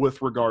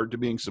 with regard to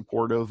being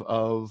supportive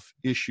of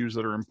issues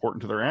that are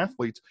important to their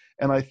athletes.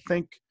 And I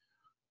think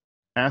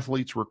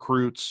athletes,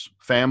 recruits,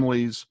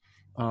 families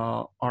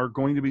are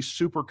going to be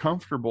super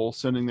comfortable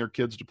sending their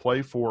kids to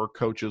play for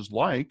coaches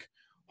like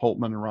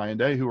Holtman and Ryan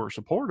Day, who are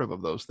supportive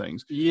of those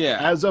things. Yeah.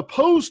 As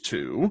opposed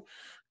to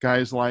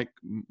guys like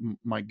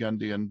Mike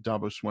Gundy and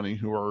Dabo Swinney,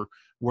 who are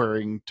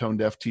wearing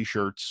tone-deaf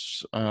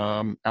T-shirts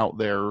out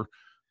there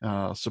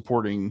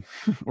supporting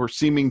or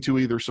seeming to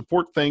either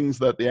support things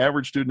that the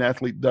average student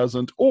athlete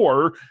doesn't,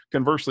 or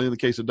conversely, in the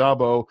case of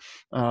Dabo,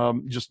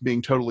 just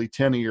being totally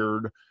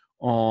tenured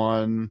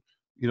on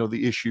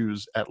the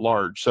issues at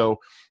large. So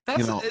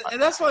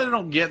that's what I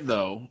don't get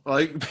though,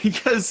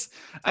 because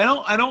I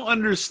don't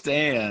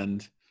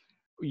understand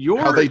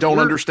how they don't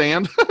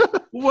understand.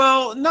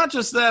 Well, not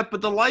just that, but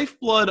the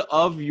lifeblood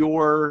of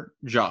your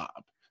job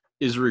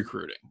is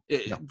recruiting.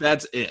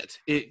 That's it.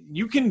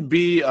 You can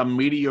be a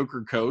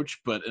mediocre coach,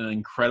 but an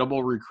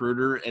incredible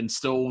recruiter and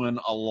still win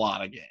a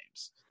lot of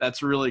games.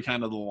 That's really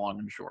kind of the long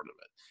and short of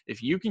it.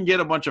 If you can get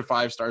a bunch of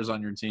 5 stars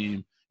on your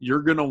team,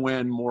 you're going to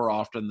win more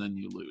often than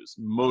you lose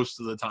most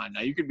of the time.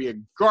 Now, you could be a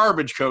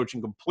garbage coach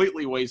and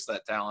completely waste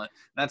that talent.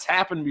 That's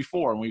happened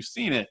before, and we've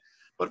seen it.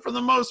 But for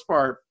the most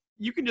part,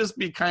 you can just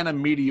be kind of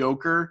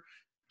mediocre,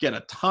 get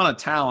a ton of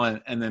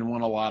talent, and then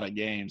win a lot of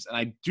games. And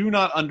I do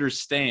not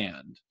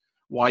understand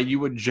why you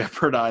would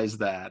jeopardize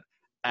that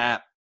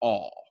at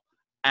all.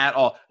 At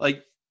all.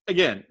 Like,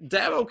 again,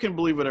 Dabo can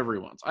believe whatever he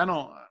wants.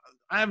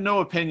 I have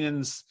no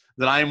opinions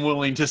that I am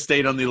willing to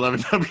state on the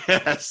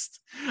 11WS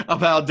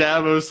about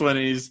Dabo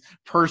Swinney's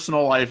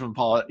personal life and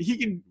politics. He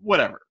can,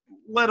 whatever,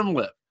 let him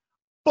live.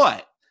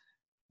 But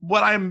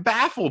what I'm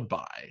baffled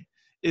by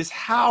is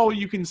how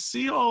you can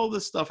see all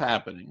this stuff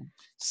happening,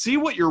 see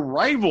what your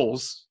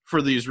rivals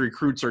for these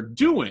recruits are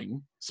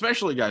doing,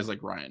 especially guys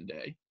like Ryan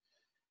Day,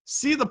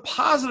 see the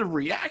positive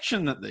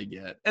reaction that they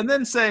get, and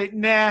then say,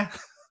 nah,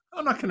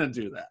 I'm not going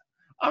to do that.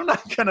 I'm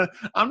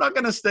not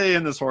going to stay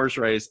in this horse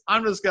race.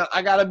 I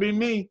got to be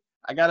me.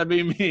 I got to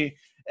be me.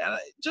 And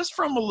just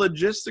from a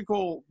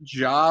logistical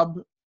job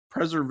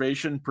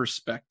preservation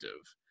perspective,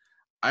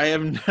 I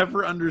have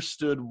never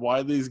understood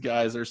why these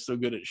guys are so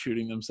good at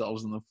shooting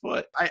themselves in the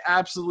foot. I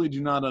absolutely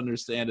do not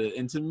understand it.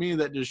 And to me,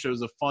 that just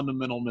shows a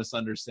fundamental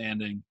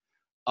misunderstanding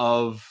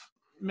of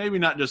maybe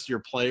not just your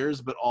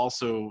players, but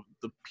also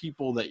the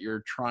people that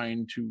you're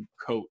trying to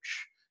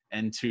coach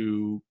and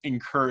to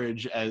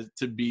encourage as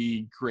to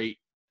be great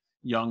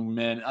young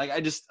men. Like,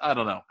 I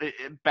don't know.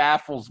 It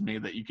baffles me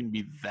that you can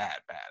be that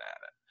bad at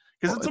it.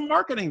 Because it's a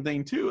marketing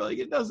thing too. Like,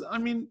 it does. I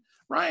mean,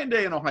 Ryan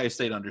Day and Ohio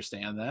State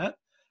understand that.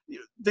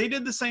 They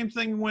did the same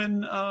thing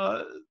when,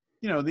 the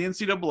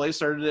NCAA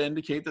started to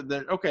indicate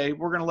that okay,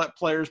 we're going to let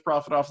players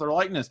profit off their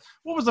likeness.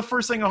 What was the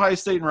first thing Ohio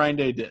State and Ryan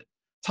Day did?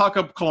 Talk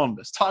up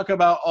Columbus, talk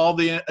about all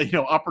the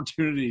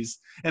opportunities,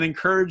 and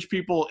encourage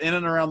people in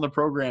and around the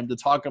program to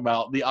talk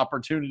about the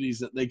opportunities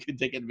that they could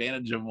take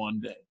advantage of one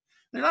day.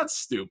 They're not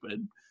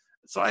stupid.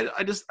 So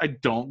I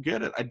don't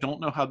get it. I don't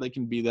know how they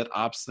can be that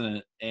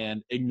obstinate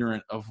and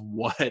ignorant of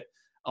what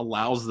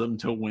allows them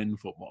to win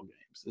football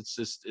games.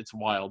 It's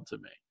wild to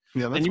me.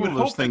 Yeah, that's one of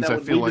those things I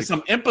feel like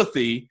some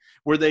empathy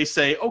where they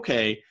say,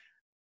 okay,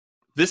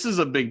 this is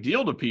a big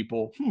deal to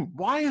people.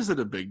 Why is it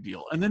a big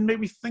deal? And then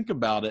maybe think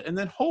about it. And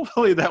then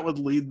hopefully that would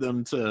lead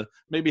them to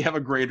maybe have a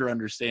greater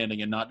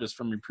understanding and not just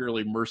from a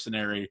purely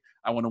mercenary,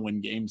 I want to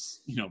win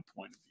games,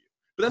 point of view.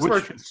 But that's where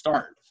it should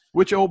start.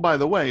 Which, oh, by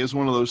the way, is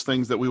one of those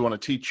things that we want to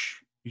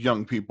teach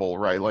young people,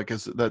 right? Like,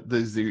 is that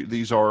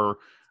these are,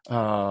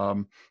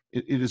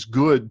 it is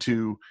good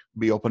to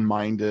be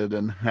open-minded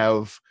and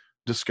have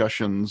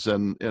discussions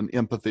and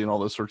empathy and all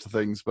those sorts of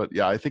things. But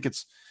yeah, I think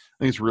it's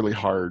really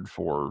hard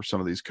for some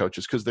of these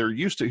coaches because they're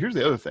used to, here's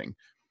the other thing.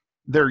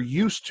 They're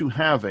used to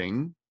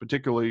having,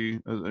 particularly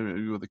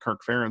with the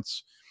Kirk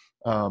Ferentz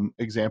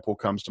example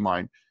comes to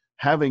mind,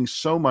 having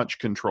so much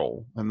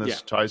control. And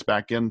this ties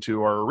back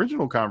into our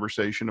original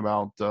conversation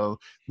about the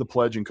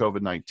pledge in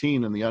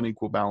COVID-19 and the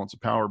unequal balance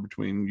of power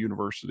between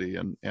university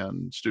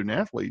and student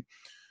athlete.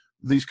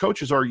 These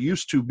coaches are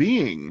used to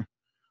being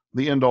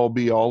the end all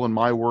be all, and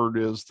my word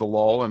is the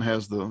law and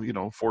has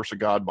the, force of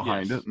God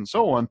behind it and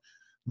so on,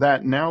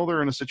 that now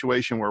they're in a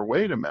situation where,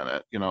 wait a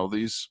minute,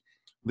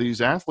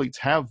 these athletes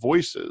have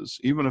voices,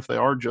 even if they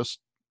are just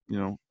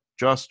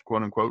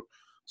quote unquote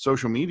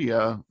social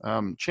media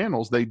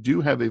channels. They do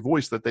have a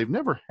voice that they've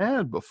never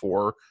had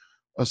before,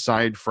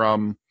 aside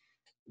from,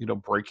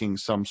 breaking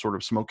some sort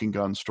of smoking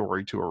gun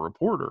story to a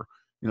reporter.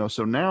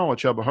 So now a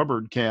Chuba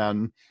Hubbard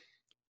can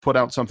put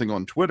out something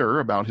on Twitter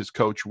about his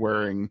coach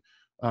wearing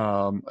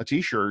a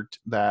t-shirt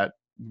that,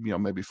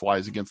 maybe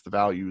flies against the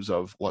values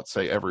of, let's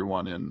say,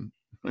 everyone in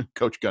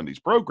Coach Gundy's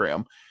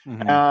program.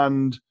 Mm-hmm.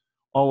 And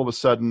all of a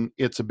sudden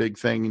it's a big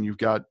thing. And you've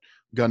got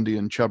Gundy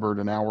and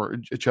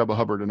Chuba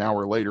Hubbard an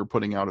hour later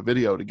putting out a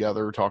video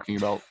together talking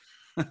about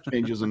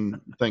changes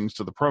and things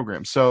to the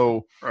program.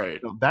 So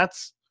right.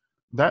 That's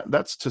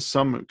to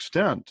some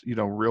extent,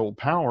 real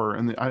power.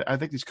 And I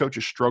think these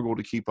coaches struggle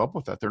to keep up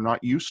with that. They're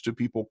not used to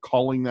people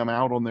calling them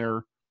out on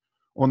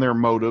their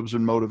motives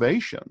and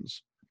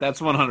motivations. That's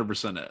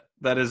 100% it.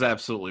 That is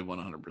absolutely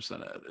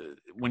 100% it.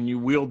 When you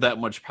wield that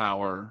much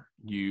power,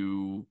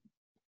 you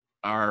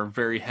are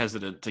very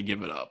hesitant to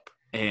give it up.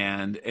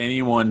 And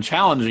anyone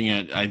challenging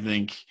it, I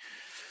think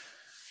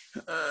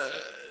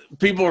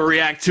people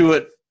react to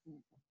it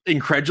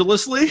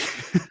incredulously.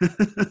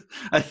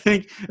 I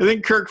think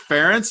Kirk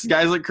Ferentz,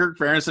 guys like Kirk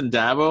Ferentz and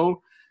Dabo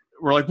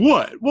were like,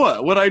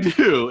 what I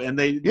do? And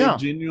they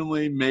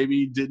genuinely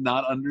maybe did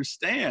not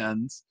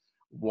understand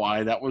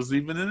why that was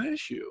even an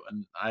issue.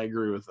 And I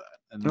agree with that.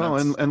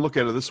 And look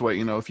at it this way,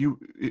 if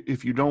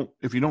you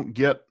don't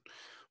get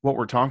what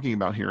we're talking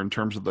about here in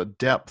terms of the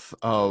depth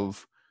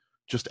of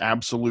just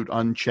absolute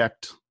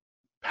unchecked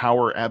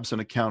power,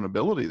 absent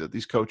accountability that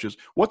these coaches,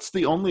 what's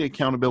the only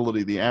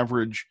accountability the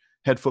average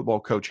head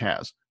football coach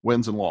has?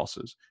 Wins and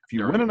losses. If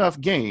you win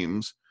enough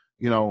games,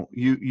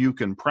 you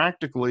can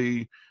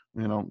practically,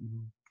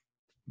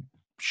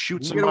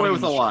 shoot somebody, get away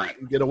with a lot,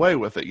 get away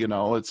with it.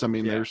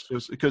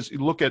 There's because you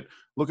look at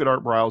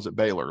Art Briles at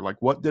Baylor. Like,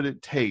 what did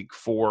it take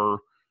for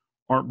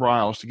Art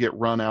Briles to get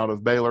run out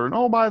of Baylor? And,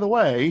 oh, by the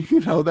way,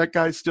 that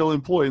guy's still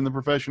employed in the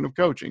profession of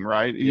coaching,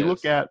 right? You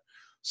look at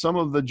some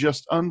of the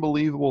just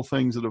unbelievable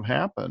things that have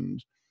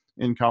happened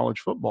in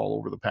college football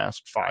over the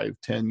past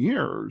 5-10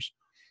 years.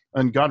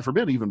 And God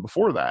forbid, even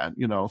before that,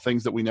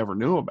 things that we never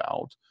knew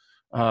about.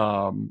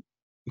 And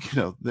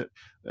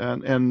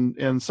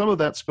some of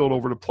that spilled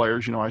over to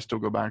players. I still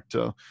go back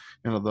to,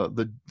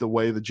 the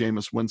way the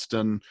Jameis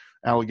Winston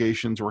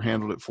allegations were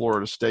handled at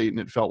Florida State, and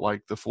it felt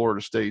like the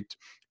Florida State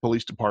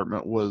police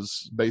department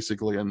was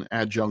basically an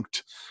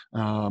adjunct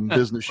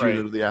business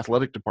unit of the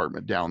athletic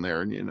department down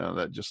there. And,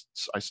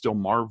 I still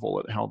marvel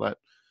at how that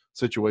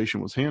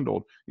situation was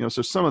handled.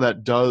 So some of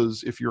that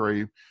does, if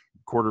you're a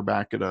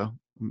quarterback at a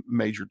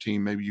major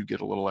team, maybe you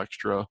get a little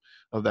extra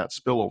of that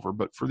spillover.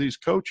 But for these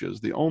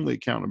coaches, the only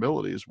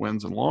accountability is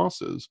wins and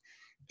losses.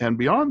 And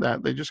beyond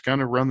that, they just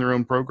kind of run their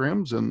own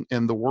programs, and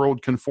the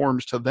world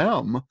conforms to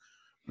them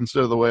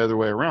instead of the other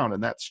way around.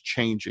 And that's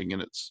changing,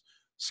 and it's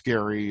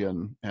scary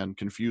and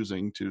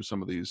confusing to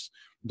some of these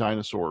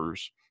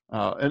dinosaurs.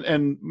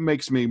 And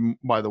makes me,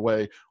 by the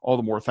way, all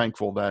the more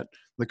thankful that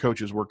the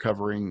coaches we're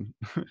covering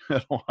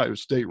at Ohio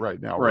State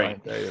right now,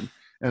 Right. Ryan Day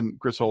and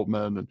Chris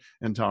Holtman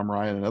and Tom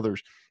Ryan and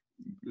others,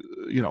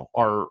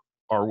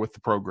 are with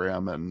the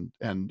program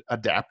and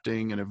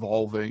adapting and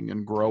evolving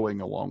and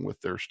growing along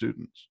with their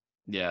students.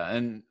 Yeah,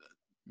 and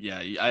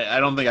I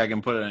don't think I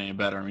can put it any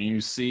better. I mean,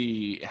 you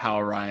see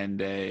how Ryan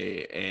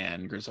Day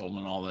and Chris Holtman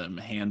and all them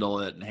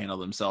handle it and handle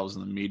themselves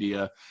in the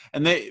media.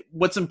 And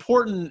what's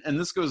important, and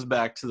this goes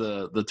back to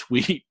the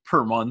tweet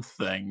per month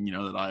thing,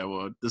 that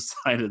Iowa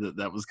decided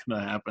that was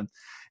going to happen.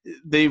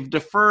 They've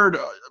deferred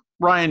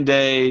Ryan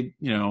Day,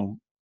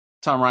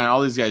 Tom Ryan,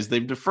 all these guys,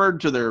 they've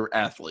deferred to their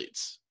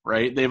athletes,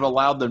 right? They've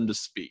allowed them to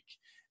speak.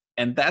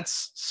 And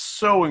that's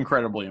so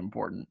incredibly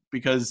important,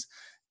 because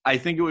I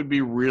think it would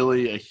be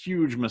really a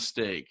huge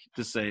mistake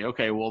to say,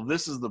 okay, well,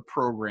 this is the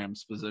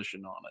program's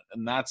position on it.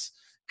 And that's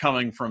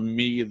coming from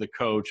me, the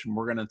coach, and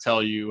we're going to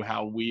tell you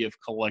how we have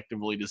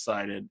collectively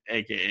decided,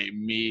 AKA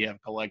me have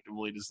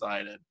collectively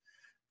decided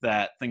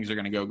that things are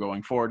going to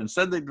going forward.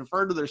 Instead, they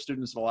deferred to their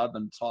students and allowed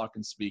them to talk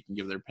and speak and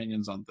give their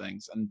opinions on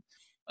things. And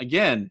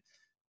again,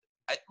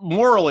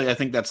 morally, I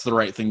think that's the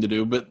right thing to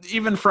do. But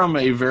even from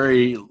a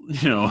very,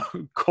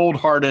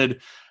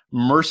 cold-hearted,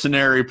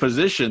 mercenary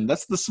position,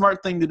 that's the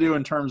smart thing to do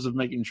in terms of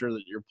making sure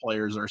that your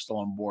players are still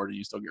on board and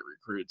you still get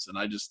recruits. And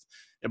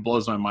it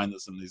blows my mind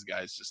that some of these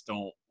guys just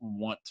don't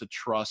want to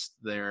trust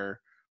their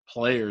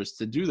players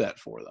to do that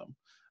for them,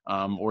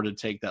 or to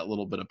take that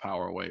little bit of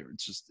power away.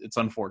 It's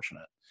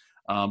unfortunate.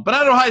 But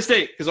not Ohio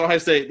State, because Ohio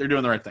State, they're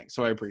doing the right thing.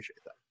 So I appreciate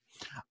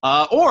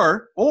that.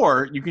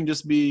 Or you can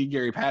just be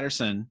Gary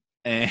Patterson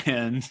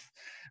and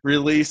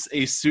release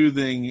a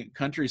soothing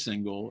country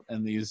single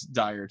in these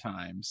dire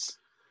times.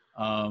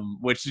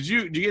 Which did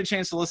you get a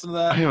chance to listen to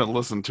that? I haven't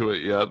listened to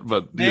it yet,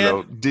 but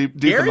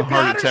deep in the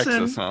heart of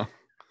Texas, huh?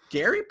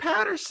 Gary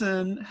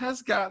Patterson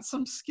has got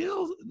some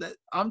skills that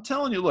I'm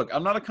telling you. Look,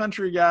 I'm not a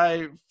country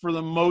guy for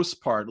the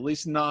most part, at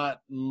least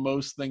not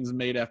most things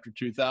made after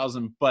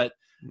 2000, but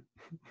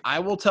I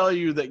will tell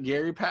you that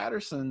Gary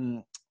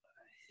Patterson,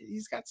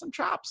 he's got some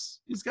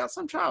chops.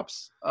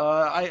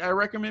 I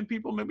recommend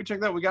people maybe check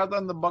that out. We got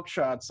on the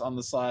buckshots on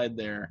the side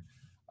there.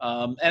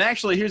 And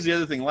actually, here's the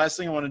other thing. Last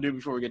thing I want to do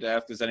before we get to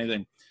Ask Us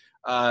Anything.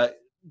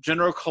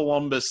 General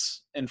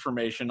Columbus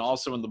information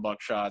also in the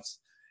buckshots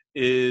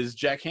is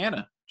Jack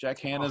Hanna. Jack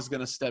Hanna is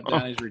going to step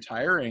down. He's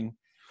retiring.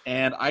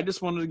 And I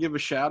just wanted to give a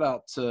shout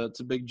out to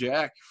Big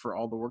Jack for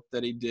all the work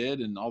that he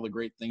did and all the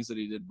great things that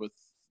he did with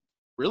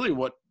really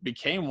what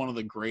became one of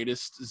the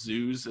greatest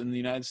zoos in the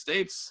United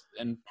States,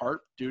 in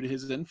part due to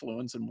his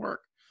influence and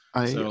work.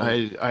 I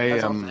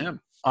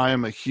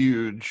am a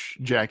huge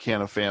Jack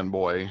Hanna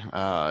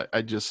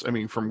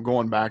fanboy. From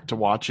going back to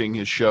watching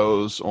his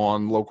shows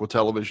on local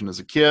television as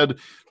a kid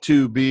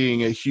to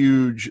being a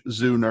huge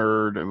zoo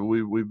nerd. I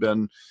mean, we've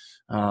been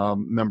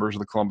members of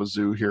the Columbus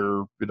Zoo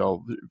here,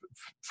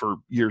 for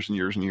years and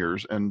years and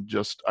years. And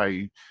just,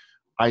 I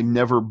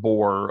never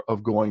bore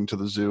of going to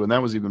the zoo. And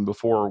that was even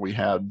before we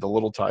had the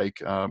little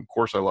tyke. Of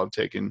course, I love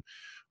taking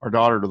our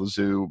daughter to the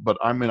zoo, but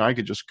I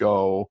could just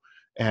go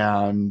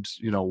and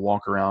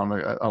walk around.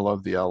 I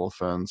love the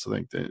elephants. I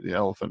think the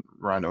elephant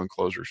rhino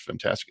enclosure is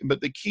fantastic, but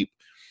they keep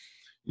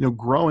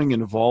growing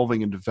and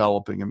evolving and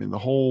developing. I mean, the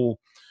whole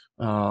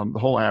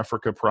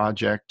Africa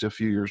project a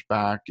few years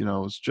back,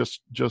 is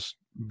just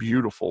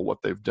beautiful what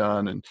they've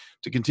done, and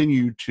to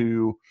continue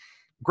to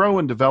grow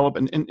and develop,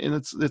 and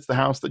it's the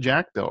house that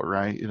Jack built,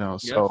 right?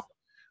 Yes. So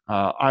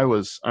I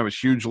was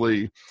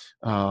hugely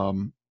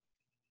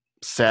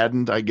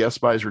saddened, I guess,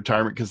 by his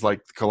retirement, because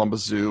like the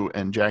Columbus Zoo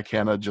and Jack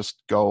Hanna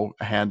just go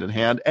hand in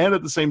hand. And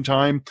at the same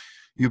time,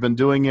 you've been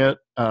doing it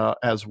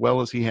as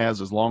well as he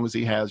has, as long as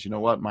he has. You know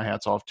what? My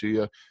hat's off to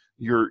you.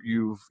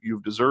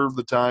 You've deserved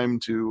the time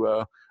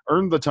to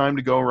earn the time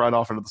to go right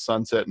off into the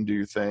sunset and do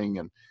your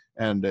thing.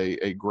 And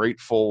a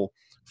grateful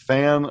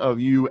fan of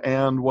you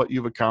and what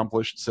you've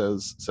accomplished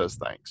says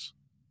thanks.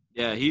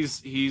 Yeah,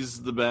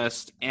 he's the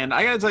best. And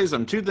I got to tell you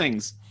something, two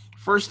things.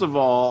 First of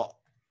all,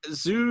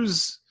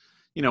 zoos,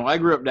 I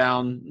grew up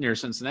down near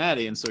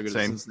Cincinnati, and so I go to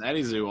the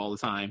Cincinnati Zoo all the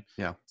time.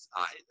 Yeah.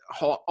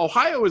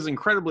 Ohio is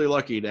incredibly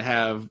lucky to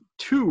have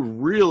two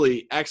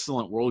really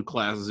excellent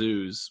world-class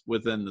zoos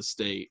within the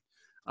state.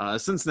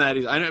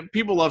 Cincinnati, I know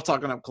people love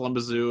talking up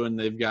Columbus Zoo, and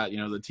they've got, the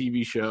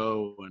TV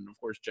show, and of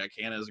course Jack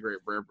Hanna is a great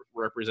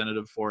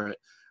representative for it.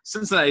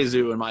 Cincinnati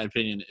Zoo, in my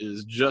opinion,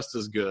 is just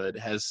as good,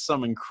 has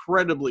some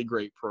incredibly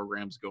great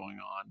programs going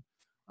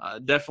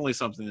on. Definitely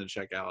something to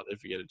check out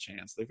if you get a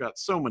chance. They've got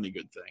so many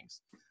good things.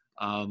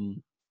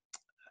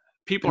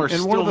 People are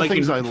still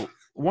making.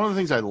 One of the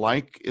things I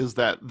like is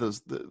that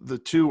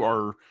the two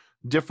are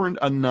different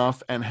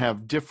enough and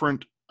have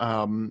different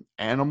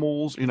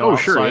animals, Oh,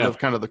 sure, outside yeah. of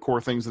kind of the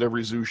core things that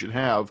every zoo should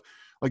have.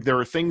 Like there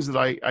are things that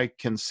I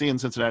can see in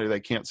Cincinnati that I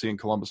can't see in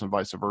Columbus and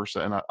vice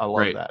versa. And I love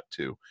Right. that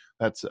too.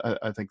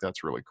 I think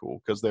that's really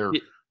cool because they're,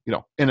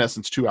 Yeah. in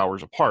essence, 2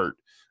 hours apart.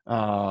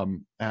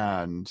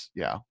 And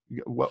yeah,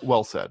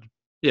 well said.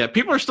 Yeah,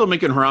 people are still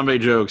making Harambe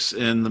jokes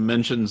in the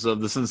mentions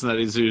of the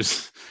Cincinnati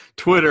Zoo's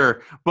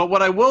Twitter. But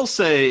what I will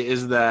say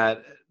is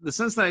that the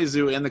Cincinnati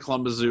Zoo and the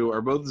Columbus Zoo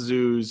are both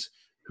zoos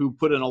who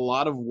put in a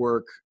lot of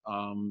work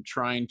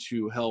trying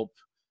to help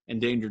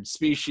endangered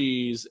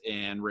species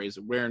and raise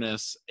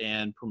awareness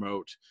and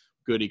promote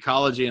good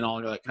ecology and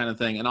all that kind of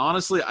thing. And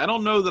honestly, I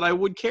don't know that I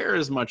would care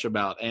as much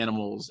about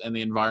animals and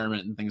the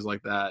environment and things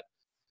like that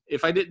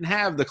if I didn't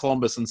have the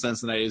Columbus and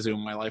Cincinnati Zoo in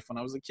my life when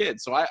I was a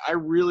kid. So I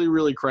really,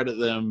 really credit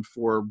them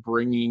for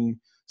bringing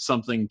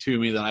something to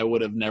me that I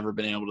would have never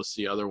been able to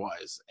see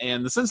otherwise.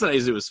 And the Cincinnati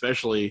Zoo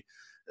especially,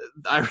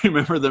 I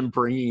remember them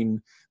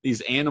bringing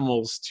these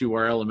animals to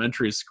our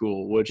elementary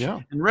school, which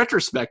in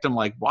retrospect, I'm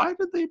like, why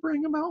did they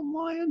bring a mountain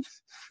lion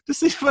to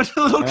see a bunch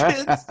of little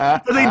kids?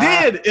 But they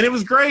did, and it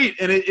was great.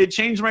 And it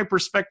changed my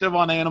perspective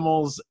on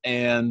animals,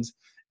 and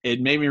it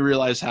made me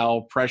realize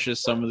how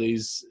precious some of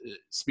these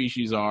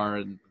species are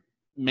and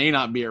may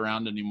not be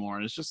around anymore.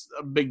 And it's just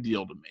a big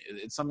deal to me.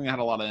 It's something that had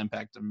a lot of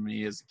impact on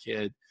me as a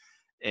kid.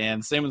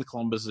 And same with the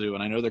Columbus Zoo.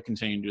 And I know they're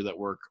continuing to do that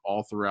work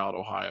all throughout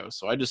Ohio.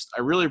 So I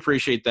really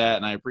appreciate that.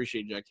 And I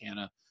appreciate Jack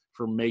Hanna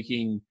for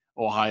making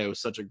Ohio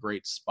such a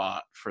great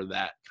spot for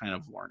that kind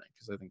of learning,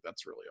 because I think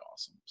that's really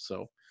awesome.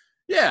 So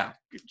yeah,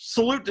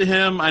 salute to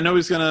him. I know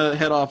he's going to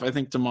head off, I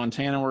think, to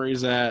Montana where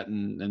he's at.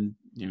 And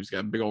he's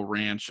got a big old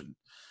ranch, and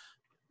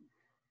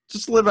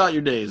just live out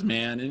your days,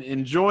 man, and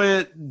enjoy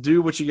it.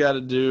 Do what you got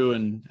to do,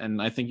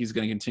 and I think he's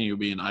going to continue to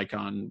be an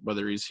icon,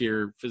 whether he's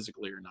here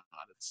physically or not.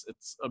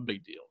 It's a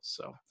big deal.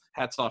 So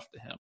hats off to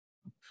him.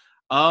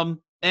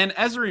 And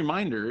as a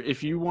reminder,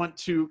 if you want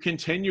to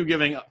continue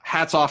giving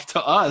hats off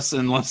to us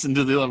and listen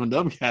to the 11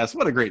 Dubcast,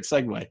 what a great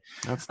segue.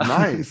 That's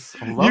nice.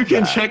 I love you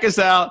can that. check us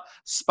out,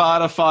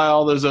 Spotify,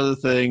 all those other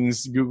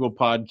things, Google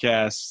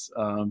Podcasts,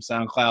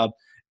 SoundCloud,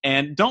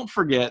 and don't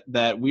forget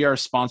that we are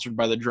sponsored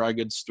by the Dry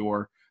Goods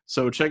Store.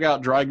 So check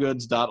out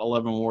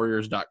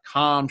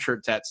drygoods.11warriors.com,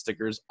 shirt, tat,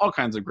 stickers, all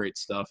kinds of great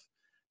stuff.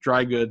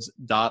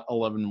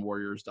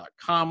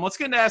 drygoods.11warriors.com. Let's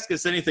get into Ask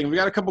Us Anything. We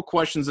got a couple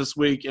questions this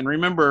week. And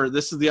remember,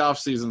 this is the off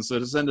season, so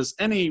to send us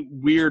any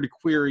weird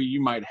query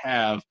you might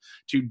have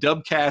to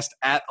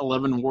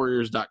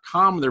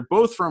dubcast@11warriors.com. They're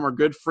both from our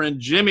good friend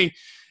Jimmy.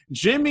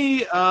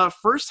 Jimmy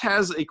first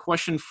has a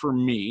question for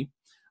me.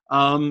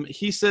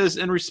 He says,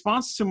 in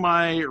response to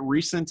my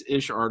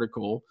recent-ish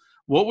article,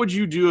 what would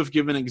you do if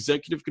given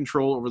executive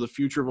control over the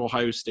future of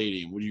Ohio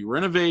Stadium? Would you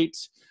renovate?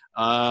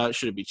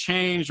 Should it be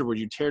changed, or would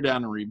you tear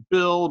down and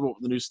rebuild? What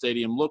would the new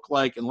stadium look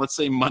like? And let's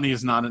say money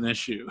is not an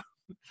issue.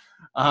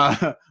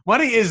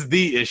 Money is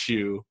the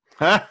issue.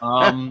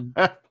 And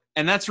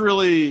that's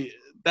really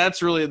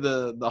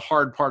the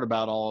hard part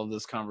about all of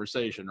this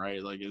conversation,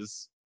 right? Like,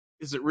 is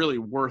it really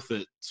worth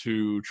it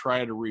to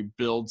try to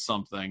rebuild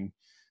something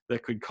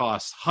that could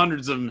cost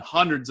hundreds and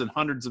hundreds of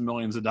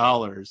millions of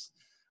dollars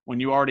when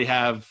you already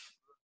have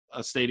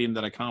a stadium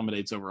that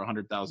accommodates over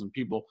 100,000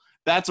 people?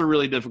 That's a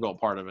really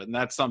difficult part of it. And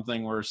that's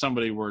something where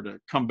somebody were to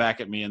come back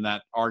at me in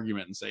that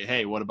argument and say,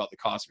 hey, what about the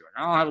cost? Like,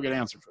 I don't have a good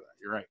answer for that.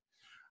 You're right.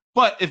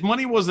 But if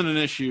money wasn't an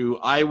issue,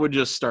 I would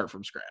just start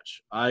from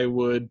scratch. I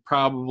would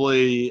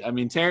probably,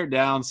 tear it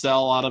down,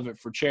 sell a lot of it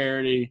for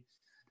charity.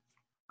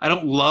 I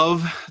don't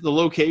love the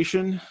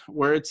location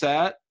where it's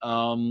at.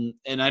 And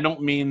I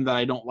don't mean that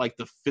I don't like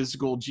the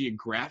physical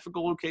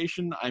geographical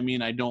location. I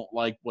mean, I don't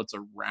like what's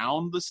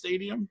around the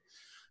stadium.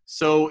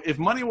 So if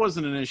money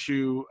wasn't an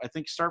issue, I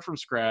think start from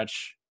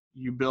scratch.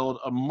 You build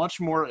a much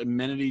more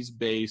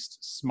amenities-based,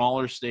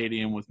 smaller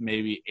stadium with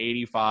maybe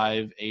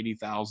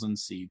 80,000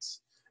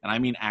 seats. And I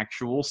mean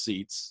actual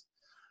seats.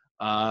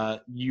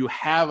 You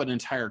have an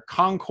entire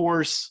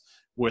concourse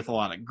with a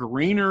lot of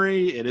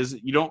greenery.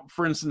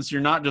 For instance, you're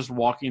not just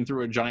walking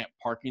through a giant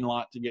parking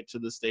lot to get to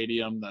the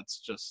stadium. That's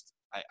just,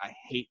 I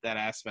hate that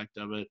aspect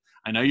of it.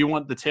 I know you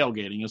want the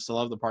tailgating. You'll still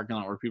have the parking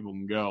lot where people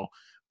can go.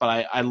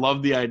 But I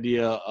love the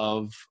idea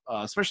of,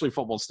 especially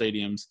football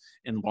stadiums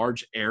in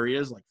large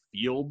areas like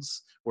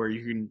fields where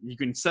you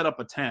can set up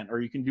a tent, or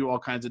you can do all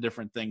kinds of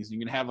different things. You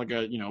can have like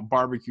a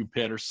barbecue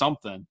pit or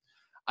something.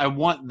 I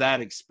want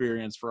that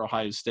experience for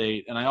Ohio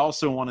State. And I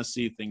also want to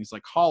see things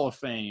like Hall of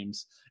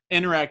Fames,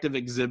 interactive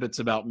exhibits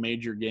about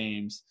major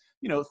games,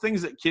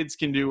 things that kids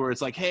can do where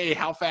it's like, hey,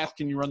 how fast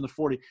can you run the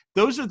 40?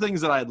 Those are things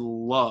that I'd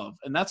love.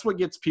 And that's what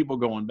gets people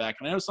going back.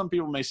 And I know some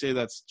people may say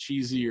that's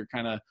cheesy or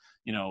kind of,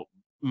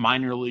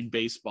 minor league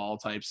baseball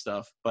type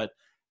stuff. But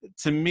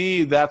to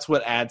me, that's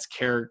what adds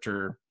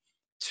character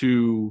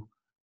to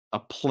a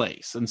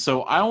place. And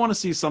so I want to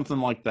see something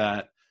like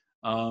that.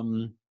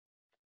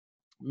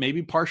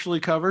 Maybe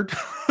partially covered,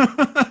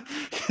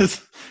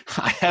 because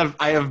I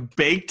have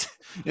baked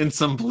in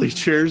some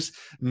bleachers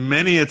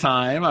many a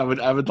time. I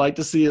would like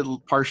to see it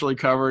partially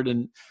covered,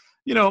 and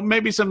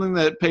maybe something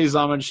that pays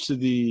homage to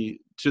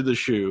the to the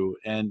shoe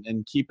and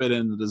keep it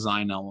in the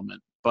design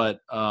element. But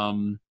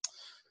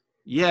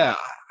yeah,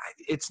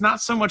 it's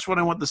not so much what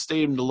I want the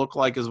stadium to look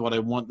like as what I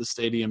want the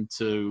stadium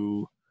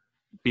to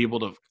be able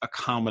to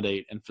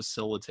accommodate and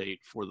facilitate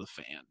for the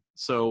fan.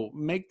 So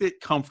make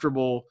it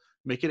comfortable,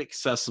 make it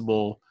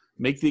accessible,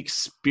 make the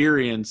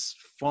experience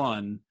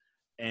fun,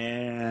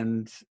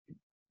 and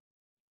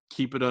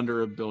keep it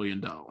under $1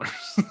 billion.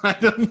 I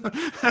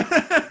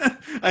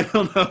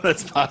don't know if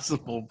that's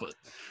possible, but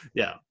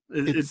yeah,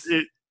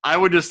 I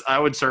would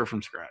start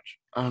from scratch.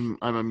 I'm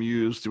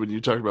amused when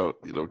you talk about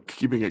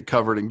keeping it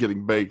covered and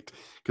getting baked,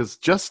 because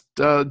just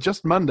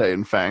Monday,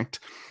 in fact,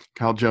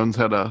 Kyle Jones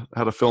had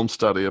a film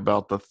study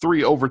about the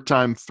 3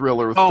 overtime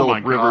thriller with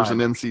Phillip Rivers and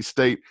NC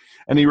State,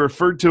 and he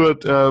referred to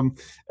it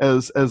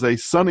as a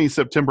sunny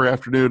September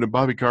afternoon. And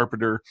Bobby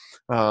Carpenter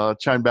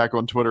chimed back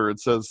on Twitter. It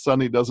says,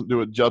 "Sunny doesn't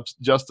do it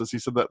justice." He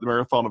said that the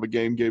marathon of a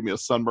game gave me a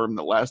sunburn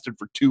that lasted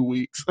for 2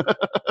 weeks.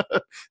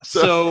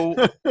 So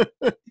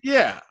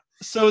yeah.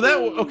 So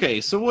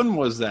so when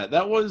was that?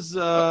 That was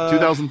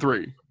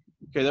 2003.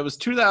 Okay, that was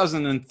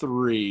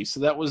 2003. So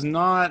that was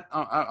not.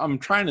 I'm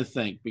trying to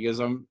think,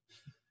 because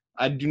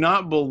I do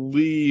not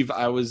believe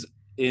I was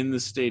in the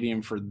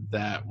stadium for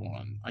that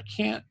one. I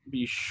can't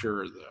be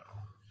sure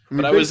though.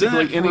 But I was in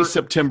any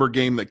September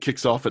game that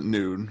kicks off at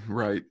noon,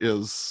 right?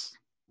 Is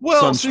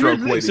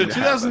sunstroke waiting to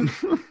happen.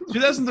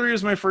 2003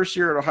 was my first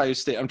year at Ohio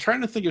State. I'm trying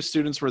to think if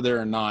students were there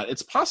or not.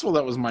 It's possible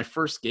that was my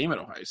first game at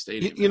Ohio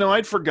State.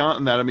 I'd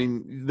forgotten that. I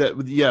mean,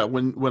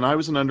 when I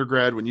was an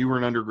undergrad, when you were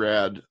an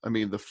undergrad, I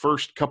mean, the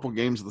first couple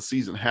games of the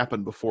season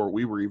happened before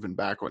we were even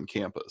back on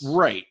campus.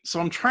 Right. So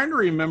I'm trying to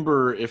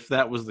remember if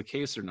that was the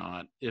case or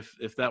not,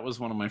 if that was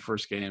one of my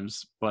first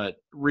games. But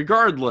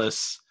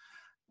regardless,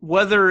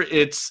 whether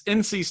it's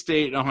NC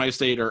State and Ohio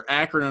State, or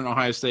Akron and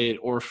Ohio State,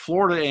 or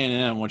Florida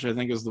A&M, which I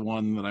think is the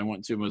one that I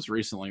went to most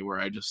recently, where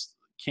I just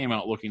came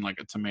out looking like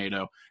a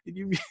tomato.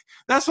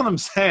 That's what I'm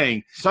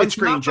saying.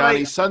 Sunscreen,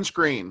 Johnny,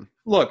 sunscreen.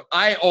 Look,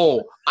 I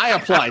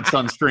applied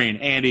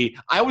sunscreen, Andy.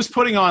 I was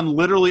putting on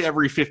literally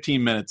every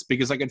 15 minutes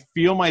because I could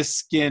feel my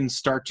skin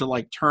start to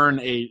like turn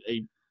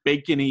a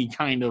bacony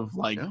kind of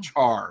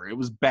char. It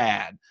was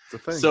bad.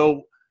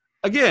 So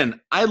again,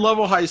 I love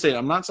Ohio State.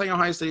 I'm not saying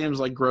Ohio Stadium is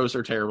like gross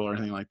or terrible or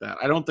anything like that.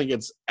 I don't think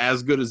it's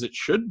as good as it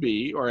should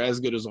be or as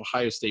good as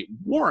Ohio State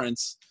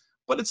warrants,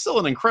 but it's still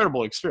an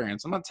incredible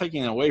experience. I'm not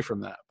taking away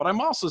from that. But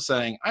I'm also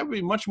saying I would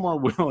be much more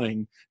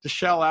willing to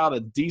shell out a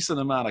decent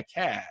amount of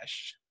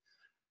cash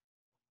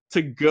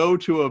to go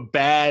to a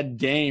bad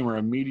game or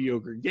a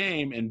mediocre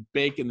game and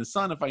bake in the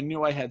sun if I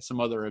knew I had some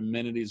other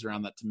amenities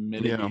around that to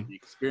mitigate the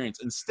experience.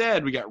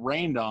 Instead, we got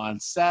rained on,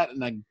 sat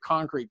in a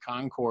concrete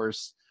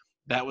concourse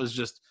that was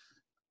just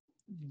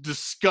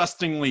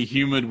disgustingly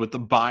humid with the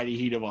body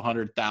heat of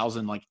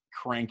 100,000 like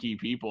cranky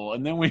people,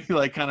 and then we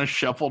like kind of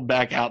shuffled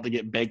back out to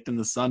get baked in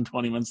the sun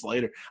 20 minutes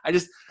later.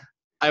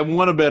 I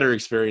want a better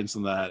experience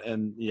than that.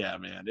 And yeah,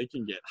 man, it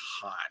can get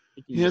hot.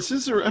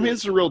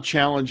 It's a real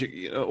challenge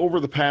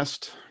over the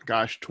past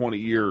 20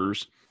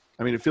 years.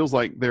 I mean, it feels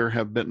like there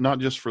have been, not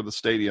just for the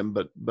stadium,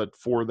 but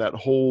for that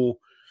whole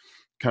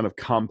kind of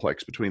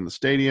complex between the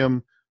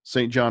stadium,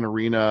 St. John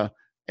Arena,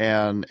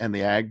 and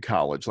the Ag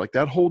College, like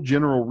that whole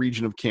general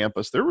region of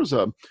campus, there was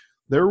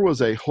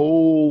a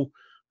whole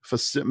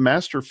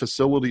master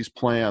facilities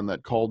plan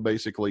that called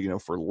basically,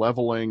 for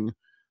leveling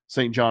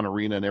St. John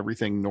Arena and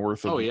everything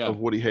north of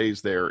Woody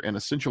Hayes there, and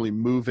essentially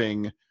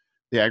moving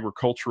the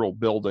agricultural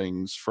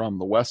buildings from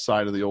the west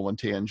side of the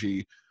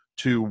Olentangy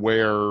to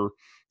where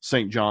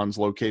St. John's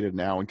located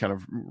now, and kind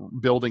of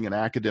building an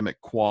academic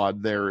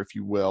quad there, if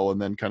you will,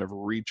 and then kind of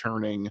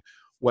returning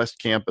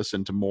West Campus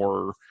into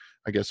more,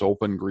 I guess,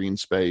 open green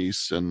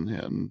space and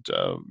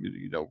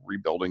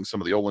rebuilding some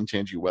of the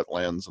Olentangy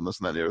wetlands and this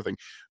and that and the other thing.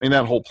 I mean,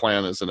 that whole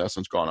plan is in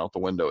essence gone out the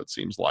window, it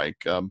seems like,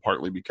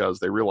 partly because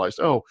they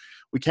realized,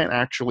 we can't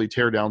actually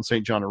tear down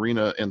St. John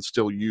Arena and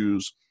still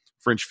use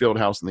French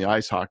Fieldhouse and the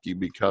ice hockey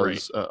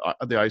because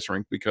the ice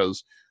rink,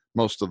 because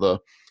most of the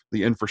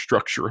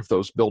infrastructure of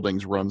those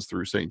buildings runs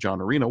through St.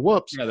 John Arena.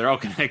 Whoops. Yeah, they're all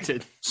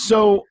connected.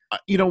 So,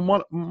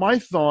 my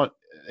thought,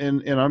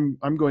 and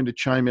I'm going to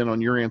chime in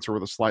on your answer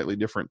with a slightly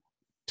different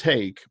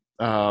take.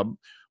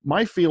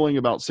 My feeling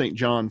about St.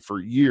 John for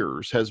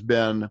years has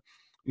been,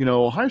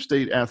 Ohio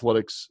State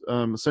athletics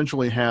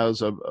essentially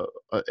has a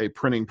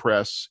printing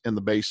press in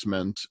the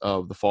basement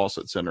of the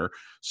Fawcett Center.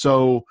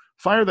 So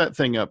fire that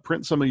thing up,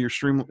 print some of your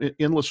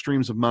endless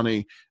streams of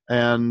money,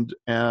 and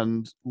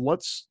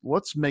let's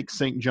make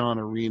St. John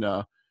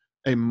Arena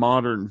a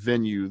modern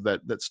venue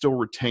that still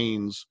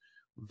retains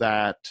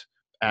that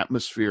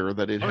atmosphere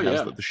that it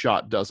has that the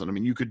Shot doesn't. I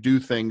mean, you could do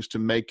things to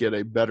make it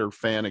a better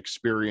fan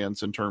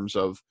experience in terms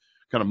of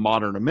kind of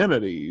modern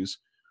amenities,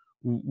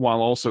 while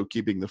also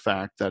keeping the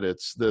fact that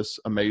it's this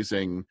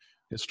amazing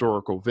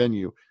historical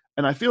venue.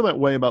 And I feel that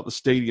way about the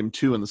stadium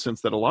too, in the sense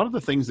that a lot of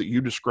the things that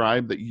you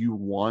describe that you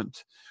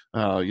want, the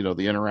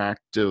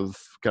interactive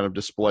kind of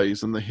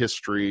displays and the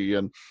history,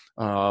 and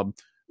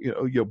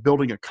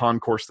building a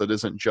concourse that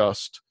isn't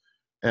just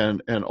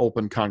an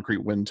open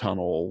concrete wind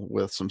tunnel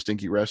with some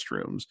stinky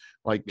restrooms.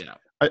 Like, Yeah.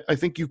 I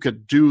think you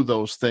could do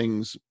those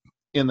things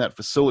in that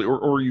facility,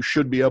 or you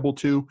should be able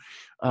to.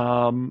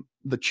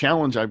 The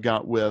challenge I've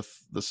got with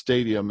the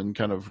stadium and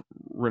kind of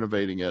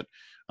renovating it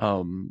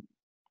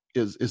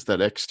is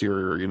that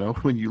exterior. You know,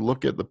 when you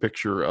look at the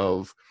picture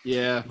of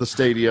the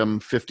stadium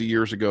 50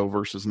 years ago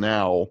versus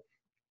now,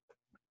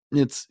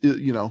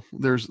 you know,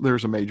 there's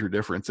a major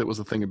difference. It was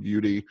a thing of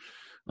beauty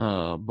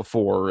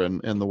before,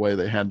 and the way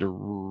they had to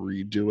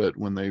redo it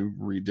when they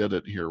redid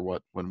it here,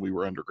 when we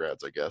were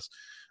undergrads, I guess,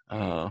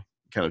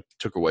 kind of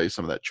took away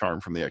some of that charm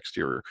from the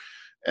exterior.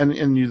 And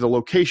the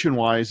location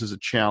wise is a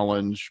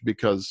challenge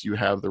because you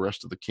have the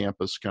rest of the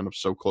campus kind of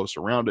so close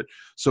around it.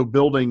 So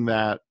building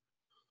that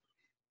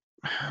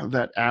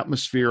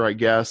atmosphere, I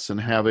guess, and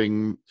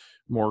having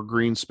more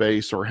green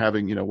space, or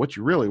having, you know, what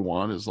you really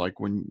want is like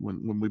when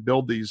we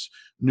build these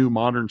new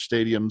modern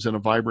stadiums in a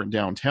vibrant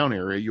downtown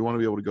area, you want to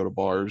be able to go to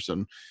bars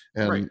and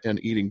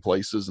eating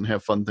places and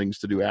have fun things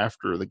to do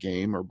after the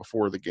game or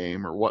before the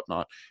game or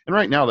whatnot. And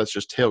right now that's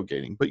just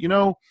tailgating. But, you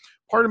know,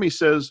 part of me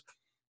says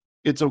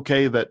it's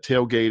okay that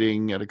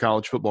tailgating at a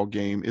college football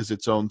game is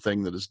its own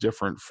thing that is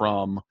different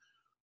from,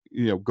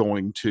 you know,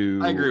 going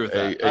to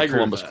a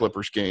Columbus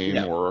Clippers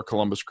game or a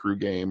Columbus Crew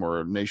game or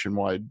a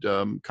nationwide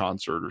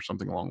concert or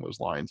something along those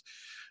lines.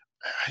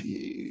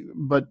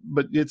 But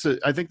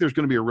I think there's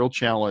going to be a real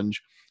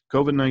challenge.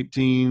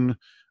 COVID-19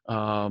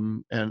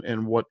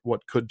 and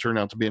what could turn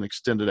out to be an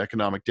extended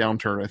economic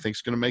downturn, I think,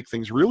 is going to make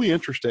things really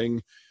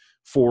interesting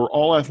for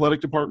all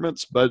athletic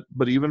departments, but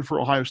even for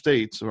Ohio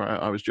State. So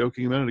I was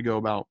joking a minute ago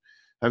about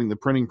having the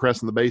printing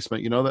press in the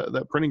basement. You know,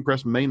 that printing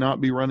press may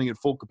not be running at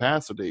full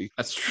capacity.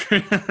 That's true.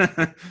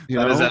 That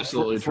is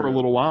absolutely true. For a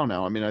little while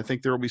now. I mean, I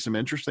think there will be some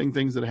interesting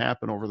things that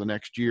happen over the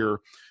next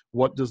year.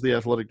 What does the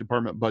athletic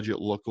department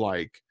budget look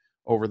like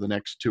over the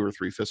next 2 or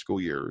 3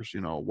 fiscal years? You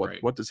know,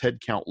 what does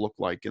headcount look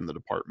like in the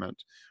department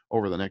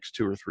over the next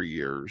 2 or 3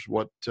 years?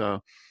 What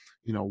kind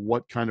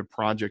of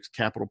projects,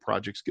 capital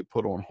projects, get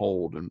put on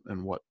hold,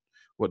 and what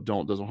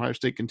don't? Does Ohio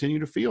State continue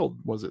to field,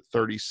 was it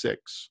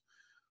 36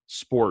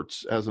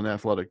 sports as an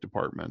athletic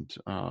department?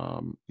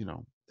 You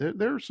know,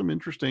 there are some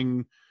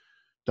interesting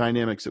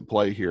dynamics at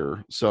play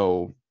here.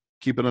 So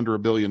keep it under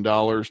 $1 billion.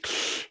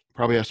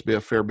 Probably has to be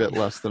a fair bit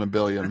less than $1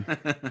 billion,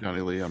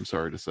 Johnny Lee, I'm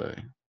sorry to say.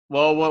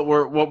 Well,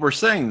 what we're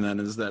saying then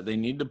is that they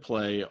need to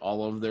play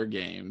all of their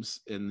games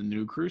in the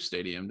new Crew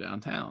Stadium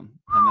downtown,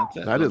 and that's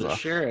it.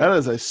 That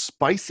is a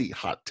spicy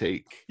hot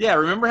take. Yeah,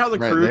 remember how the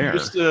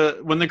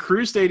Crew when the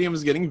Crew Stadium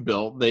was getting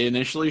built, they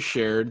initially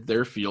shared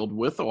their field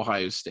with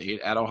Ohio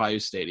State at Ohio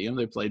Stadium.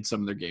 They played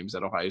some of their games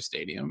at Ohio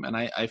Stadium, and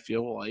I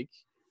feel like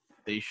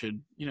they should,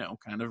 you know,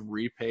 kind of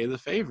repay the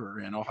favor,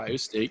 and Ohio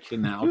State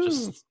can now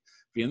just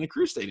be in the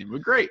Crew Stadium. It'd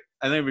be great.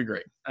 I think it'd be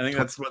great. I think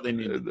that's what they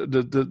need.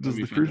 Does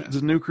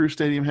the new Crew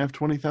Stadium have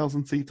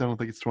 20,000 seats? I don't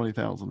think it's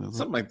 20,000. Is it?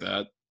 Something like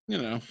that. You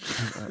know,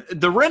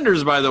 the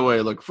renders, by the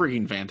way, look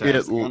freaking fantastic.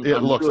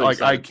 It looks really like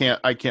excited.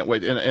 I can't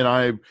wait.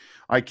 And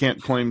I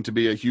can't claim to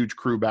be a huge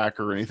Crew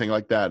backer or anything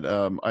like that.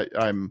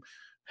 I'm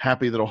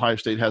happy that Ohio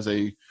State has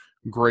a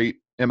great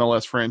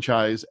MLS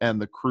franchise,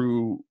 and the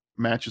Crew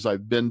matches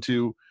I've been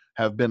to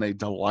have been a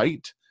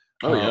delight.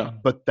 Oh yeah.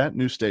 But that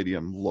new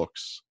stadium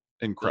looks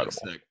incredible.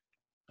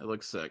 It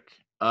looks sick.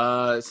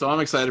 So I'm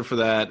excited for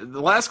that.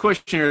 The last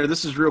question here,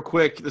 this is real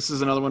quick. This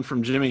is another one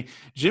from Jimmy.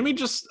 Jimmy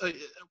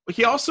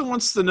he also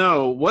wants to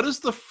know, what is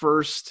the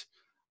first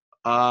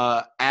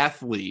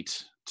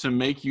athlete to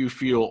make you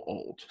feel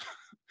old?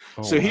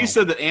 He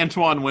said that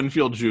Antoine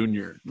Winfield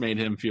Jr. made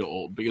him feel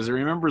old because he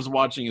remembers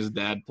watching his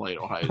dad play at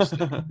Ohio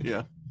State.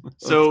 Yeah.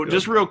 So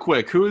just real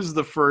quick, who is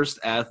the first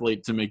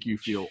athlete to make you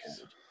feel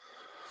old?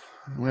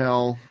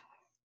 Well,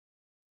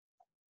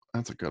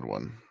 that's a good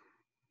one.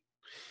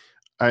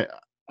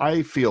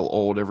 I feel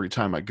old every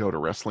time I go to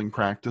wrestling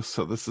practice,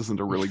 so this isn't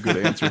a really good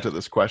answer to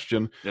this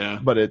question. Yeah.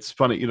 But it's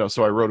funny, you know,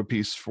 so I wrote a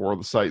piece for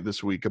the site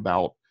this week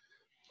about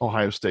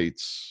Ohio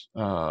State's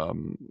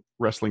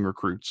wrestling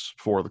recruits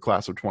for the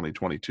class of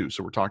 2022.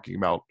 So we're talking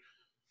about,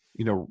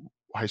 you know,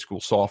 high school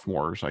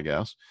sophomores, I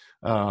guess,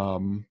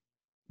 or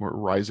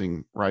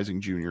rising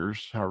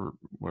juniors,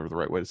 whatever the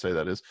right way to say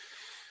that is.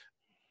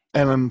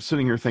 And I'm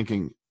sitting here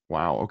thinking,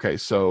 wow, okay,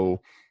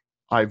 so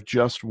I've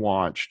just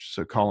watched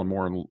Colin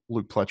Moore and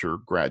Luke Pletcher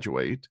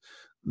graduate.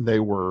 They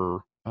were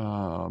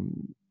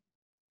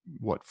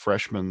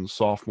freshmen,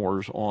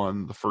 sophomores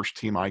on the first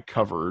team I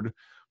covered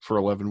for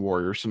 11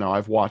 Warriors. So now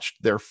I've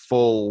watched their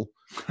full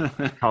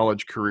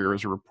college career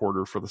as a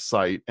reporter for the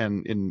site,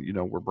 and you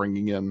know, we're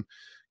bringing in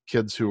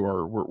kids who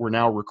we're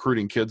now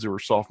recruiting kids who are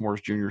sophomores,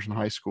 juniors in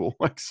high school.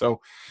 Like,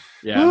 so,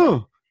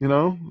 yeah, you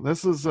know,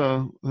 this is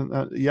they're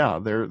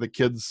the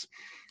kids.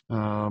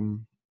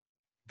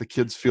 The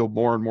kids feel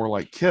more and more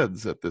like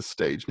kids at this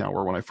stage now,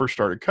 where when I first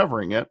started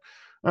covering it,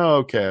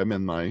 okay, I'm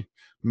in my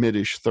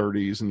mid-ish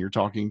 30s and you're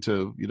talking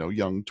to, you know,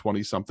 young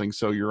 20 something.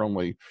 So you're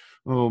only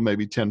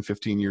maybe 10,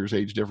 15 years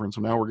age difference.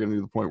 So now we're getting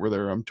to the point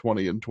where I'm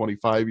 20 and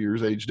 25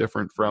 years age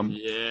different from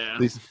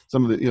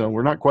some of the,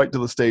 we're not quite to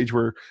the stage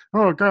where,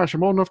 oh gosh,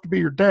 I'm old enough to be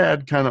your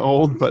dad kind of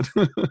old, but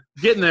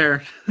getting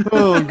there.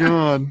 Oh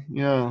God.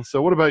 Yeah.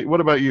 So what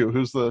about you?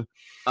 Who's the,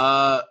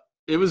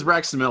 it was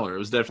Braxton Miller. It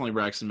was definitely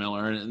Braxton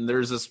Miller. And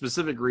there's a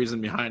specific reason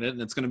behind it.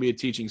 And it's going to be a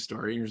teaching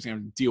story. You're just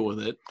going to deal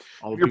with it.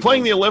 You're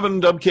playing the 11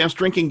 Dubcast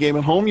drinking game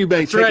at home. You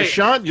may take a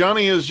shot.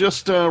 Johnny has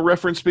just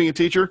referenced being a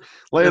teacher.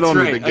 Lay it on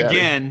me, Big Daddy.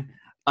 Again,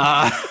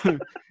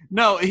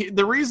 no,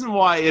 the reason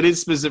why it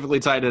is specifically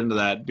tied into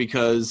that,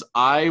 because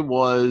I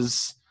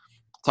was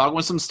talking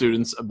with some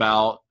students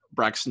about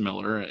Braxton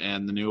Miller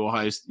and the new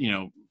Ohio,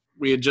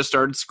 we had just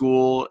started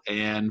school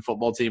and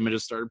football team had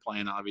just started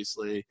playing,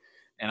 obviously.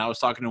 And I was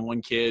talking to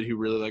one kid who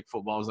really liked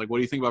football. I was like, what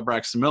do you think about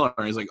Braxton Miller?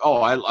 And he's like, oh,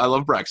 I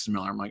love Braxton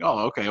Miller. I'm like,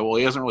 oh, okay. Well,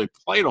 he hasn't really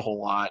played a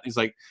whole lot. He's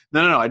like,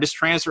 no. I just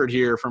transferred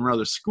here from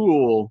another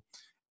school,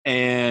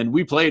 and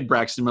we played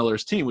Braxton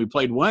Miller's team. We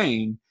played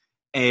Wayne,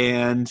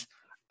 and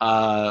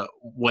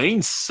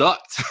Wayne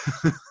sucked.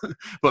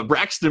 But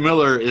Braxton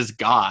Miller is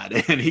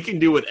God, and he can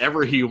do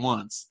whatever he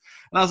wants.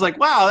 And I was like,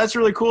 wow, that's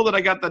really cool that I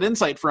got that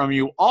insight from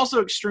you.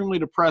 Also extremely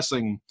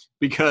depressing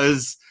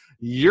because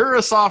you're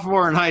a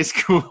sophomore in high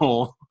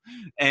school –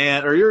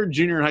 or you're a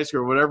junior in high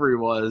school or whatever he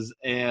was,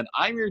 and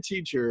I'm your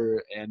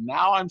teacher, and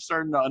now I'm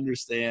starting to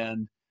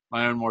understand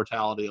my own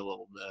mortality a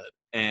little bit.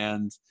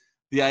 And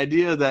the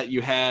idea that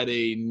you had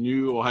a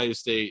new Ohio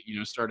State,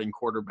 starting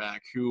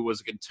quarterback who was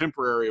a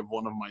contemporary of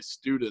one of my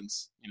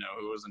students,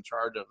 who was in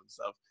charge of and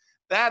stuff,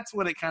 that's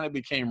when it kind of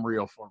became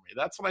real for me.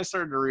 That's when I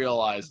started to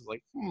realize,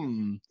 like,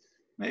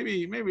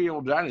 maybe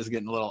old Johnny's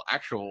getting a little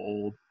actual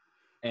old.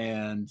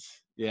 And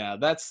yeah,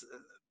 that's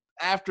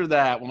after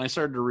that when I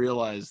started to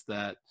realize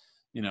that,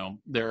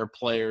 there are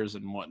players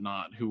and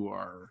whatnot who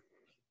are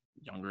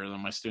younger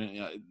than my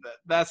student.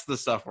 That's the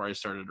stuff where I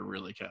started to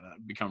really kind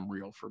of become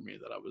real for me,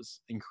 that I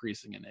was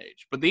increasing in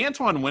age. But the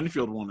Antoine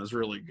Winfield one is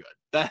really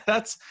good.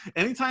 That's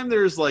anytime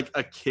there's like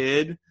a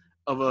kid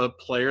of a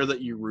player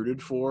that you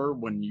rooted for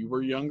when you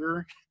were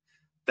younger,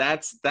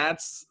 that's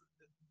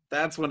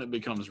when it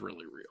becomes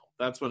really real.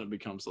 That's when it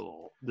becomes a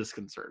little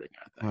disconcerting,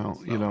 I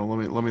think. Well,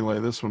 let me lay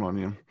this one on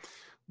you.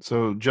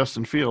 So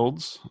Justin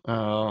Fields,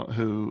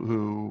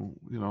 who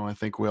I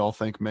think we all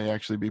think may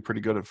actually be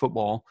pretty good at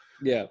football.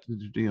 Yeah.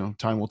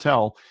 Time will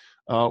tell.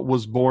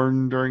 Was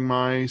born during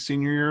my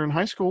senior year in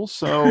high school,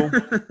 so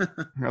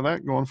got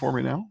that going for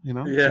me now.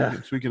 Yeah.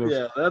 Speaking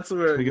of, that's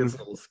where it gets a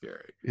little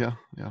scary. Yeah.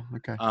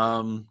 Okay.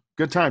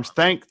 Good times.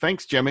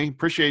 Thanks, Jimmy.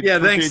 Appreciate. Yeah.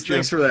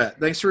 Thanks for that.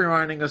 Thanks for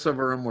reminding us of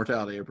our own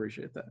mortality. I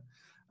appreciate that.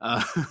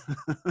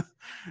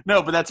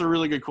 No, but that's a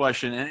really good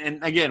question.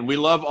 And again, we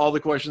love all the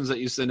questions that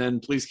you send in.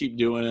 Please keep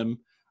doing them.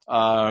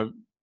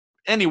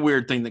 Any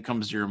weird thing that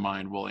comes to your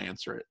mind, we'll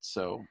answer it.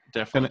 So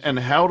definitely. And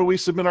how do we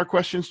submit our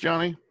questions,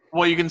 Johnny?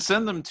 Well, you can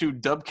send them to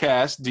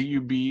Dubcast,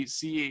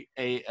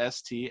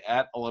 DUBCAST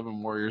at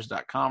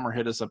 11warriors.com, or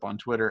hit us up on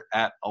Twitter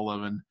at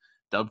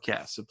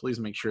 11Dubcast. So please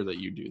make sure that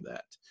you do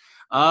that.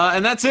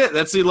 And that's it.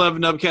 That's the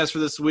 11 Dubcast for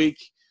this week.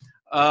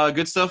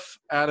 Good stuff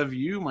out of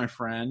you, my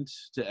friend,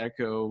 to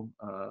echo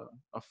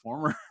a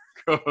former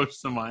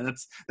co-host of mine.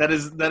 That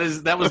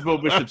was Bo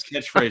Bishop's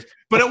catchphrase,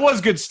 but it was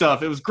good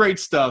stuff. It was great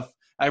stuff.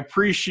 I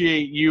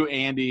appreciate you,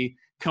 Andy,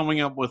 coming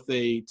up with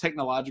a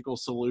technological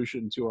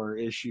solution to our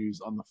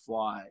issues on the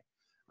fly.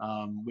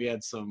 We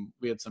had some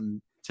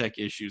tech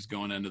issues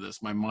going into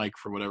this. My mic,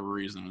 for whatever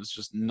reason, was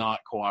just not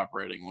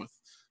cooperating with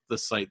the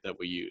site that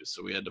we use,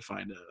 so we had to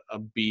find a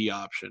B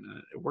option,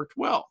 and it worked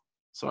well.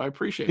 So I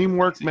appreciate it.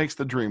 Teamwork makes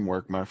the dream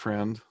work, my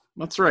friend.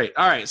 That's right.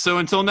 All right. So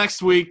until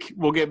next week,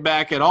 we'll get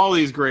back at all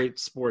these great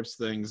sports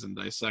things and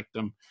dissect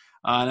them.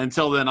 And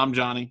until then, I'm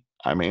Johnny.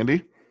 I'm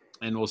Andy.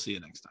 And we'll see you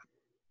next time.